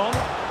think it's on,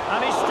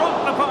 and he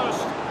struck the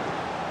post.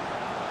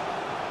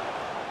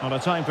 Not a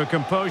time for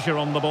composure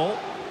on the ball.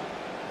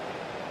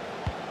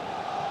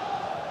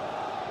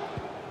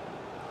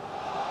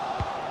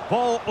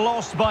 Ball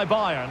lost by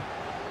Bayern.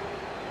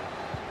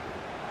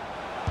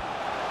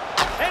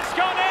 It's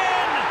gone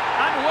in!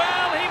 And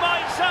well, he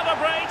might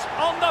celebrate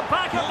on the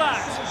back of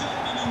that.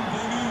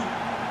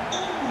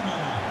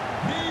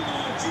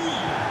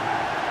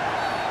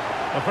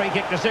 The free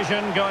kick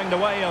decision going the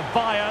way of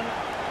Bayern.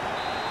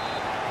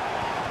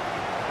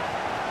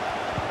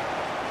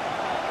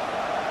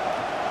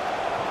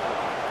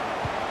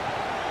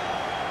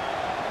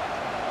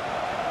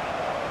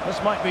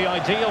 This might be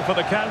ideal for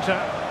the counter.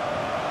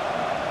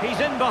 He's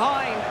in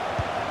behind.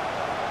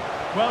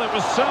 Well, it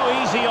was so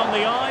easy on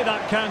the eye,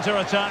 that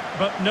counter-attack,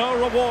 but no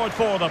reward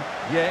for them.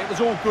 Yeah, it was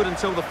all good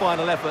until the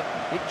final effort.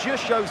 It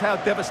just shows how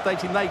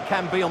devastating they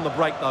can be on the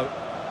break, though.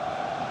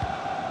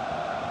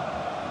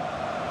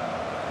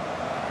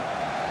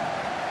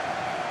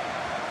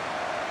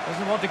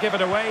 Doesn't want to give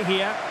it away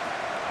here.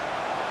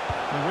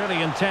 And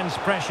really intense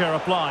pressure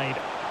applied.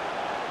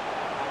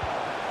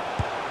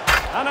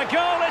 And a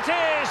goal it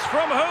is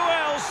from who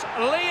else?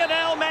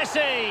 Lionel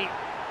Messi.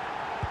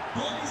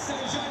 Paris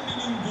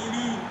Saint-Germain'in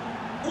golü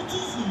 30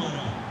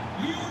 numara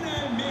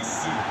Lionel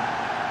Messi.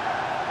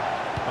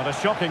 What a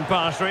shocking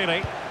pass,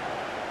 really.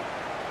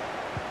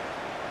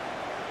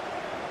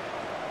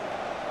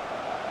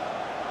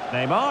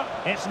 Neymar.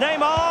 It's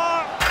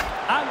Neymar.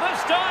 And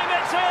this time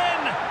it's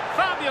in.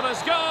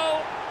 Fabulous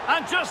goal.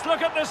 And just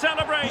look at the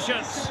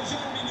celebrations. Paris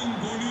Saint-Germain'in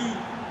golü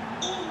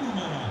 10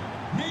 numara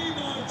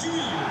Neymar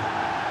Jr.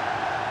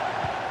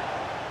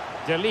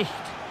 De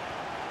Ligt.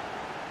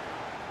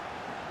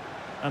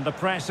 And the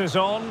press is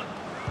on.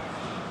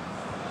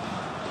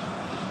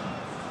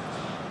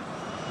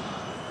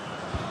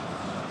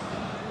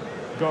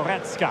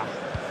 Goretzka.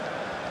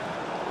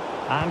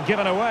 And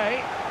given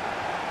away.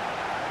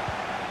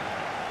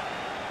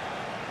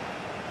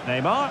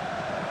 Neymar.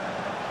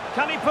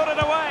 Can he put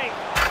it away?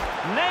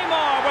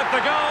 Neymar with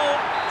the goal.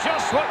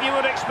 Just what you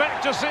would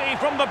expect to see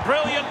from the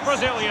brilliant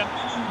Brazilian.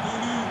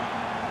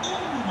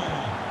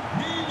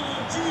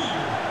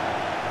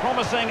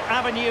 Promising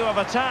avenue of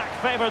attack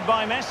favoured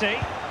by Messi.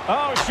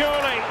 Oh,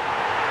 surely.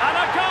 And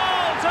a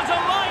goal to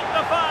delight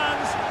the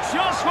fans.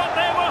 Just what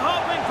they were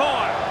hoping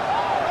for.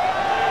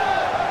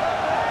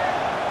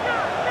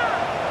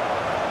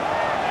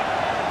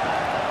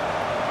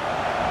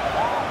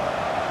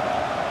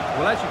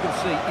 Well, as you can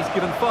see, he's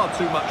given far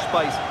too much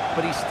space,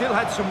 but he still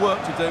had some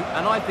work to do,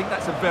 and I think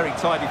that's a very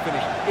tidy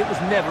finish. It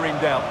was never in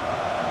doubt.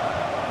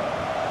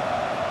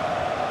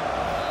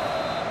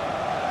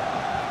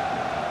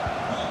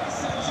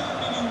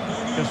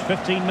 Just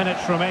 15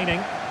 minutes remaining.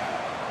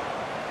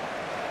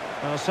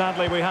 Well,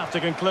 sadly, we have to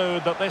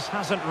conclude that this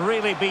hasn't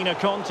really been a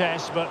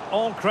contest, but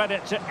all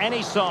credit to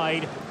any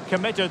side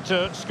committed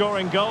to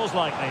scoring goals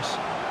like this.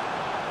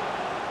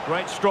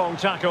 Great strong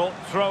tackle,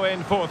 throw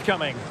in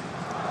forthcoming.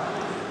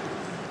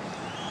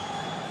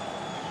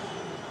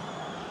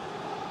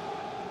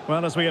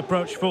 Well, as we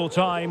approach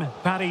full-time,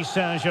 Paris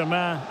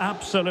Saint-Germain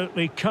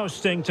absolutely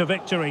coasting to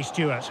victory,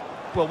 Stuart.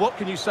 Well, what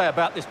can you say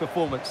about this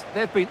performance?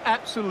 They've been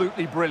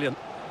absolutely brilliant.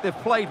 They've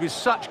played with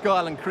such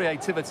guile and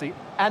creativity,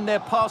 and their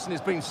passing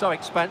has been so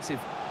expansive.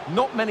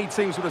 Not many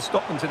teams would have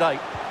stopped them today.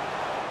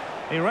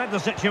 He read the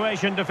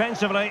situation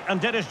defensively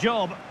and did his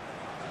job.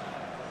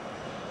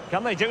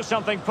 Can they do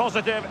something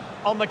positive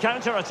on the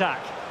counter-attack?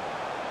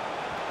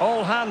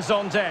 All hands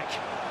on deck.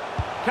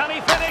 Can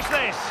he finish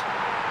this?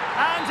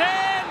 And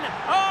in!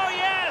 Oh,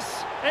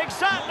 yes!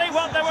 Exactly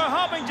what they were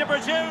hoping to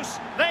produce.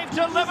 They've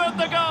delivered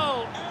the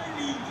goal.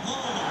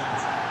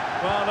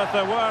 Well, if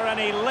there were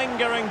any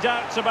lingering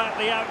doubts about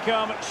the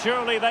outcome,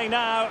 surely they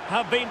now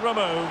have been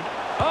removed.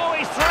 Oh,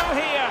 he's through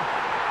here.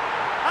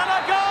 And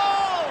a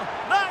goal!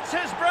 That's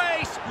his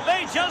brace.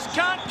 They just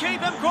can't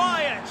keep him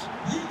quiet.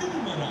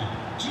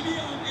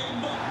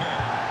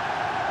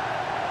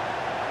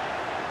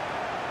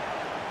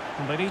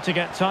 And they need to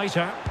get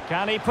tighter.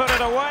 Can he put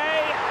it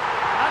away?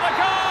 And a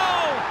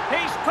goal!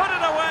 He's put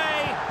it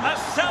away. A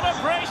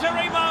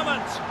celebratory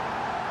moment.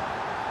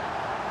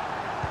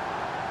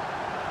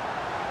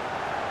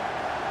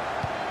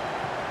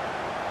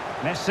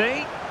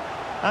 Messi.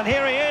 And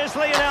here he is,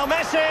 Lionel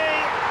Messi.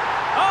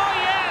 Oh,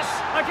 yes!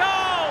 A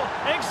goal!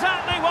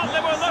 Exactly what they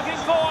were looking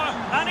for.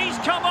 And he's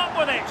come up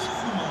with it.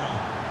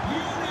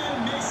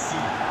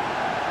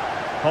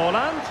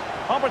 Holland,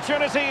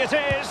 opportunity it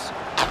is.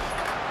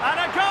 And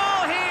a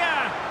goal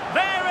here!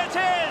 There it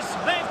is!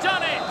 They've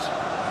done it!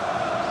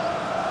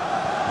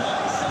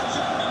 Paris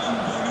Saint-Germain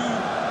golü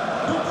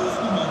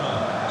 9 numara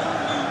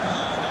Erling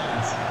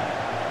Haaland.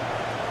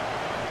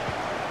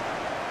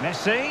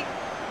 Messi.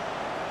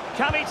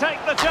 Can he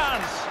take the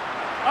chance?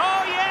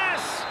 Oh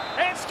yes!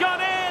 It's gone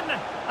in!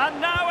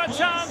 And now a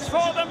chance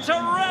for them to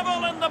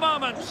revel in the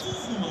moment. 9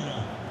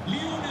 numara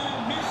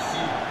Lionel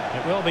Messi.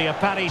 It will be a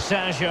Paris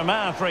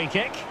Saint-Germain free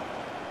kick.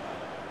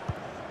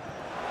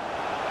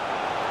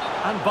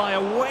 And by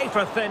a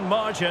wafer-thin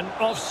margin,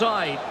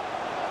 offside.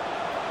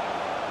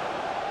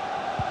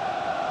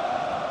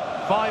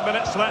 5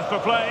 minutes left for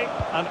play,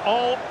 and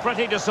all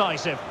pretty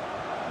decisive.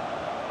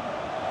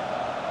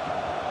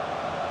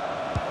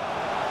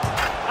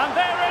 And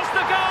there is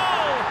the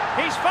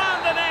goal! He's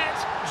found the net!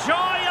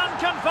 Joy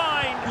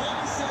unconfined!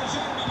 Paris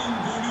Saint-Germain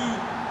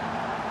golü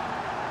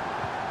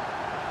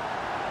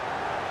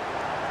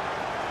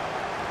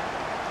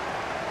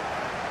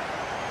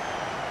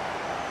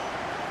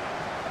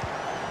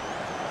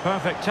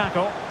Perfect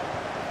tackle.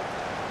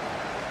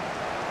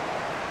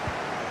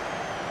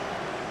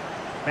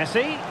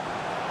 Messi.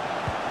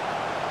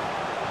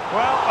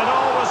 Well, when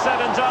all was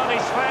said and done,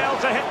 he's failed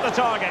to hit the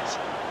target.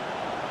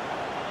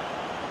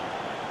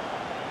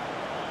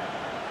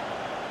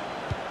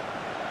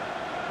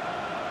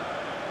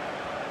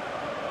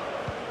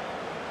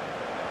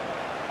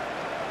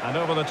 And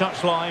over the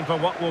touchline for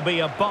what will be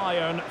a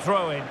Bayern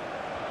throw-in.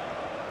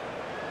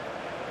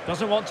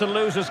 Doesn't want to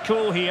lose his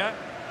cool here.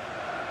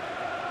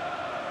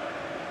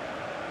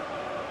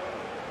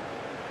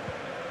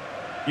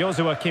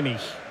 Joshua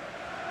Kimmich.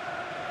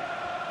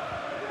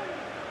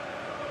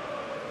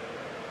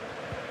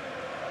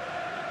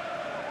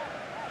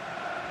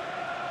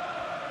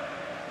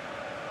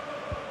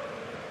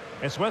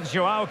 It's with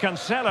Joao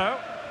Cancelo.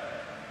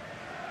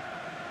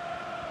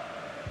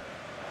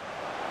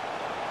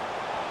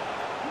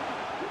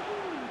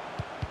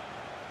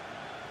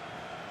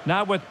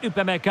 Now with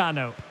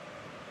Upamecano.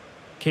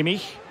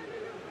 Kimmich.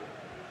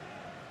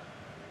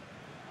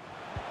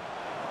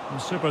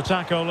 And super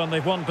tackle, and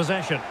they've won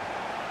possession.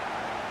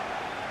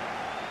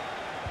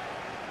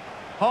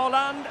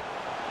 Holland.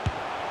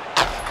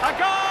 A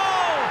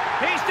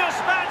goal! He's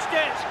dispatched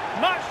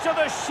it, much to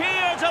the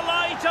sheer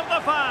delight of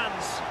the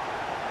fans.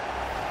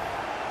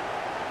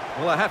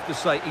 Well, I have to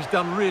say, he's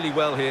done really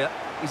well here.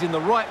 He's in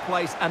the right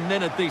place and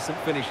then a decent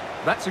finish.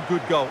 That's a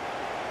good goal.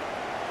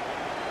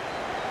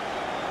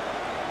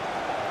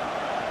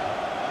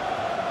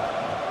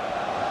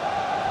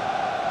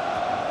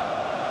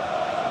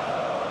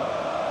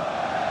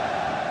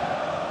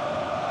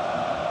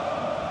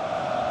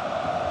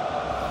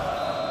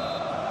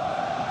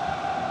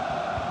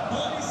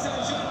 Paris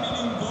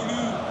Saint-Germain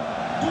golü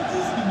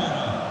 9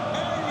 numara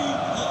Erling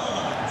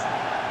Haaland.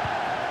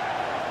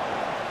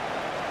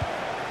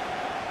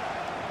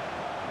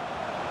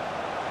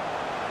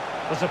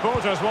 The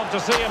supporters want to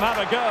see him have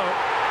a go.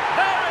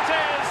 There it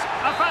is!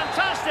 A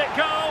fantastic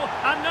goal,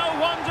 and no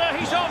wonder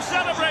he's off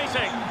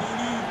celebrating.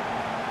 Golü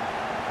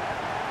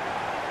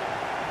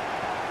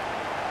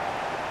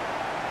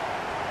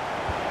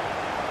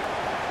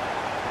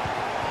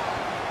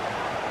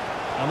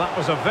And that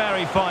was a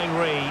very fine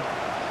read.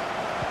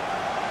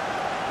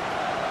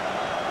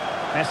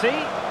 Messi,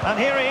 and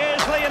here he is,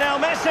 Lionel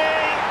Messi!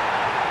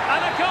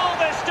 And a goal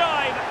this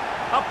time,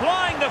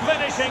 applying the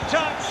finishing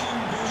touch,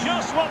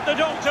 just what the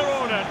doctor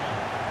ordered.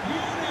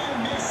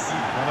 Lionel Messi.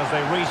 And as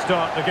they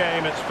restart the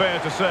game, it's fair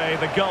to say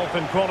the gulf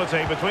in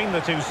quality between the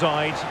two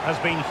sides has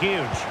been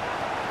huge.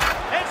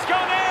 It's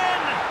gone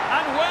in!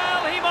 And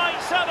well, he might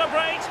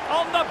celebrate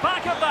on the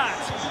back of that.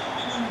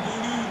 Saint-Germain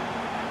golü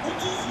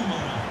 30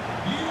 numara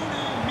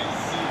Lionel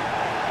Messi.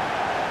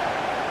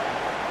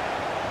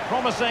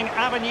 Promising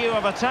avenue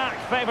of attack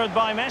favoured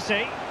by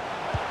Messi.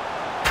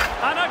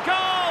 And a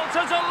goal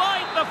to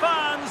delight the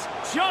fans,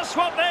 just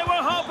what they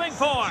were hoping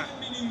for.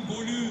 Saint-Germain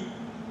golü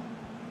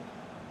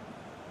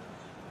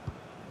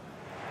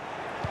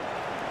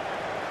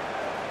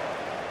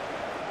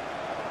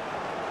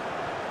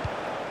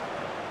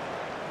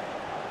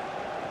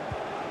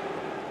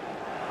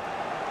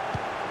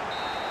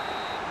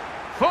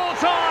Full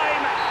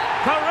time,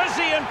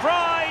 Parisian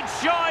pride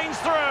shines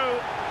through.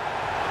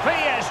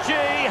 PSG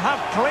have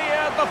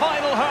cleared the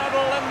final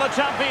hurdle in the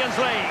Champions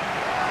League.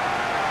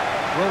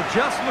 Well,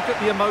 just look at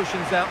the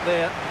emotions out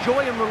there.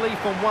 Joy and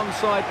relief on one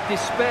side,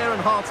 despair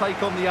and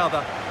heartache on the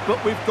other.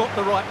 But we've got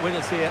the right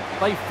winners here.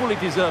 They fully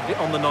deserved it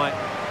on the night.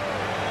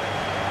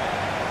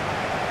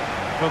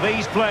 For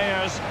these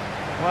players,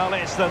 well,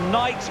 it's the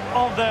night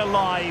of their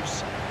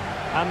lives,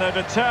 and they're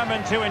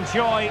determined to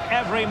enjoy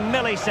every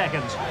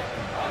millisecond.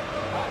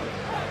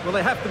 Well,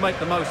 they have to make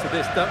the most of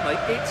this, don't they?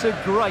 It's a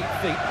great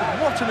feat.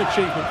 What an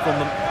achievement from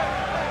them.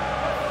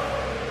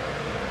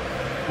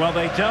 Well,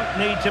 they don't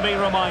need to be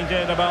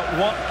reminded about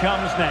what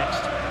comes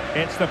next.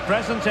 It's the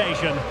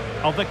presentation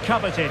of the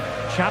coveted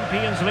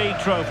Champions League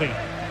trophy.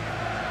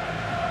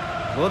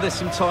 Well, there's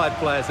some tired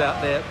players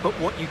out there, but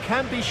what you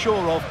can be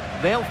sure of,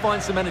 They'll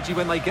find some energy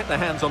when they get their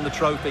hands on the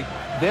trophy.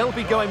 They'll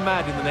be going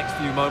mad in the next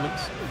few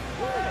moments.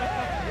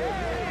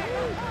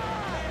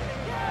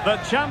 The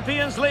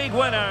Champions League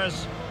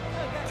winners,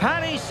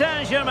 Paris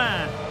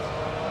Saint-Germain.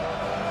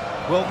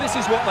 Well, this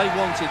is what they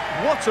wanted.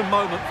 What a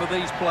moment for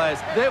these players.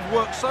 They've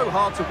worked so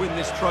hard to win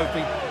this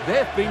trophy.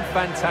 They've been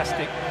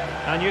fantastic.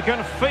 And you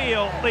can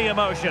feel the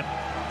emotion.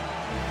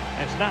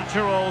 It's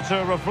natural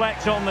to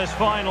reflect on this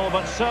final,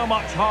 but so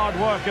much hard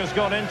work has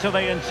gone into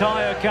the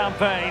entire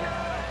campaign.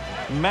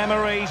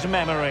 Memories,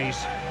 memories.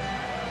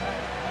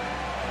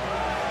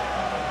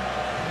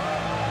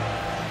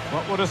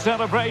 What would a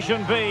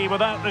celebration be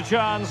without the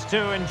chance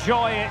to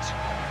enjoy it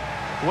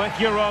with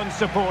your own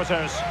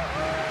supporters?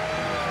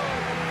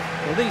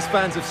 Well, these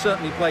fans have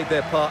certainly played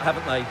their part,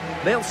 haven't they?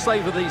 They'll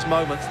savour these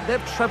moments.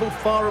 They've travelled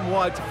far and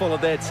wide to follow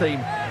their team.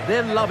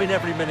 They're loving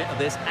every minute of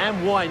this,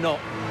 and why not?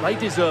 They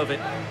deserve it.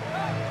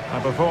 A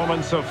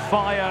performance of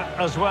fire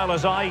as well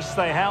as ice.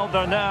 They held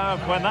their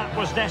nerve when that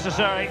was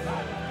necessary.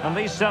 And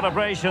these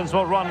celebrations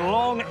will run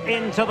long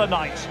into the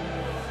night.